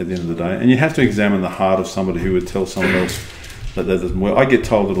right at the end of the day. And you have to examine the heart of somebody who would tell someone else that doesn't work. I get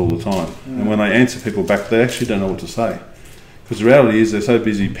told it all the time, and when I answer people back, they actually don't know what to say. Because the reality is they're so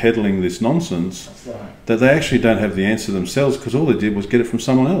busy peddling this nonsense that they actually don't have the answer themselves, because all they did was get it from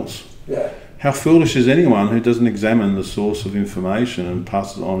someone else. Yeah. How foolish is anyone who doesn't examine the source of information and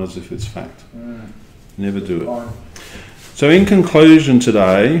passes it on as if it's fact? Never do it. So in conclusion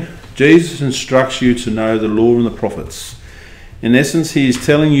today, Jesus instructs you to know the law and the prophets. In essence, he is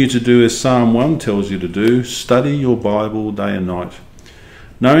telling you to do as Psalm 1 tells you to do, study your Bible day and night.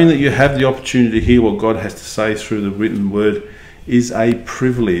 Knowing that you have the opportunity to hear what God has to say through the written word is a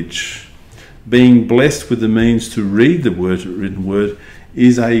privilege. Being blessed with the means to read the written word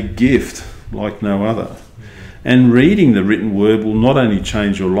is a gift like no other. And reading the written word will not only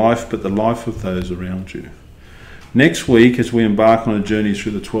change your life, but the life of those around you. Next week, as we embark on a journey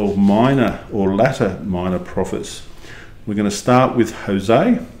through the 12 minor or latter minor prophets, we're going to start with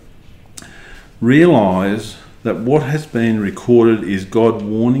Hosea. Realise that what has been recorded is God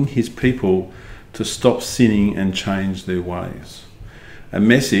warning his people to stop sinning and change their ways. A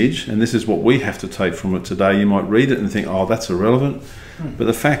message, and this is what we have to take from it today. You might read it and think, oh, that's irrelevant. But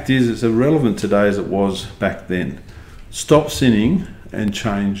the fact is, it's as relevant today as it was back then. Stop sinning and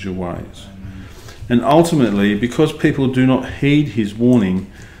change your ways. And ultimately, because people do not heed his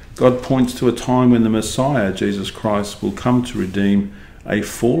warning, God points to a time when the Messiah, Jesus Christ, will come to redeem a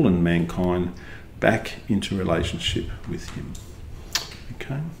fallen mankind back into relationship with him.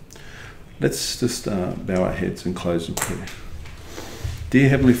 Okay? Let's just bow our heads and close in prayer. Dear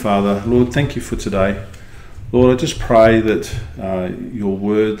Heavenly Father, Lord, thank you for today. Lord, I just pray that your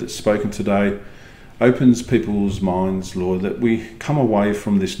word that's spoken today opens people's minds, Lord, that we come away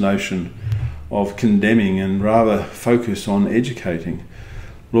from this notion of condemning and rather focus on educating.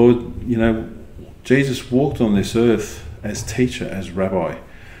 Lord, you know, Jesus walked on this earth as teacher, as rabbi.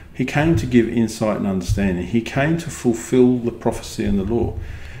 He came to give insight and understanding. He came to fulfill the prophecy and the law.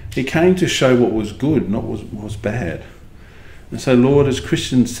 He came to show what was good, not what was bad. And so, Lord, as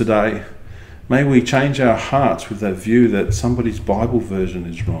Christians today, may we change our hearts with that view that somebody's Bible version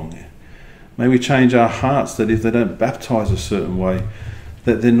is wrong. May we change our hearts that if they don't baptise a certain way,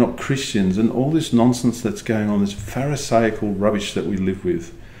 that they're not Christians, and all this nonsense that's going on, this pharisaical rubbish that we live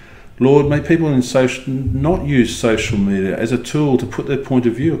with. Lord, may people not use social media as a tool to put their point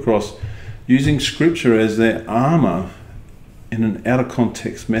of view across, using Scripture as their armour in an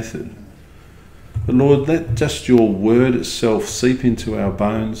out-of-context method. But Lord, let just your word itself seep into our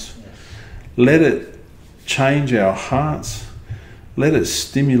bones. Let it change our hearts. Let it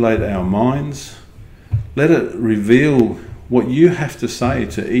stimulate our minds. Let it reveal what you have to say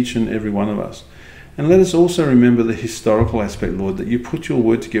to each and every one of us. And let us also remember the historical aspect, Lord, that you put your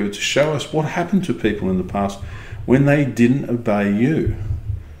word together to show us what happened to people in the past when they didn't obey you.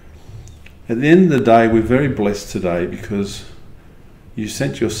 At the end of the day, we're very blessed today because you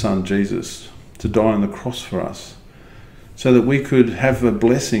sent your son Jesus to die on the cross for us so that we could have a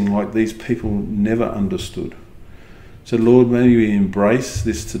blessing like these people never understood. So Lord, may we embrace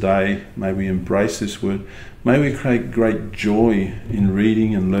this today. May we embrace this word. May we create great joy in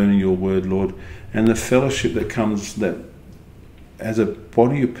reading and learning your word, Lord, and the fellowship that comes that as a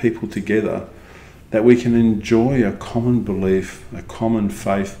body of people together, that we can enjoy a common belief, a common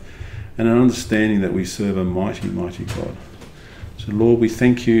faith, and an understanding that we serve a mighty, mighty God. So Lord, we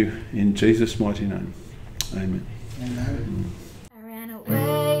thank you in Jesus' mighty name. Amen. Amen.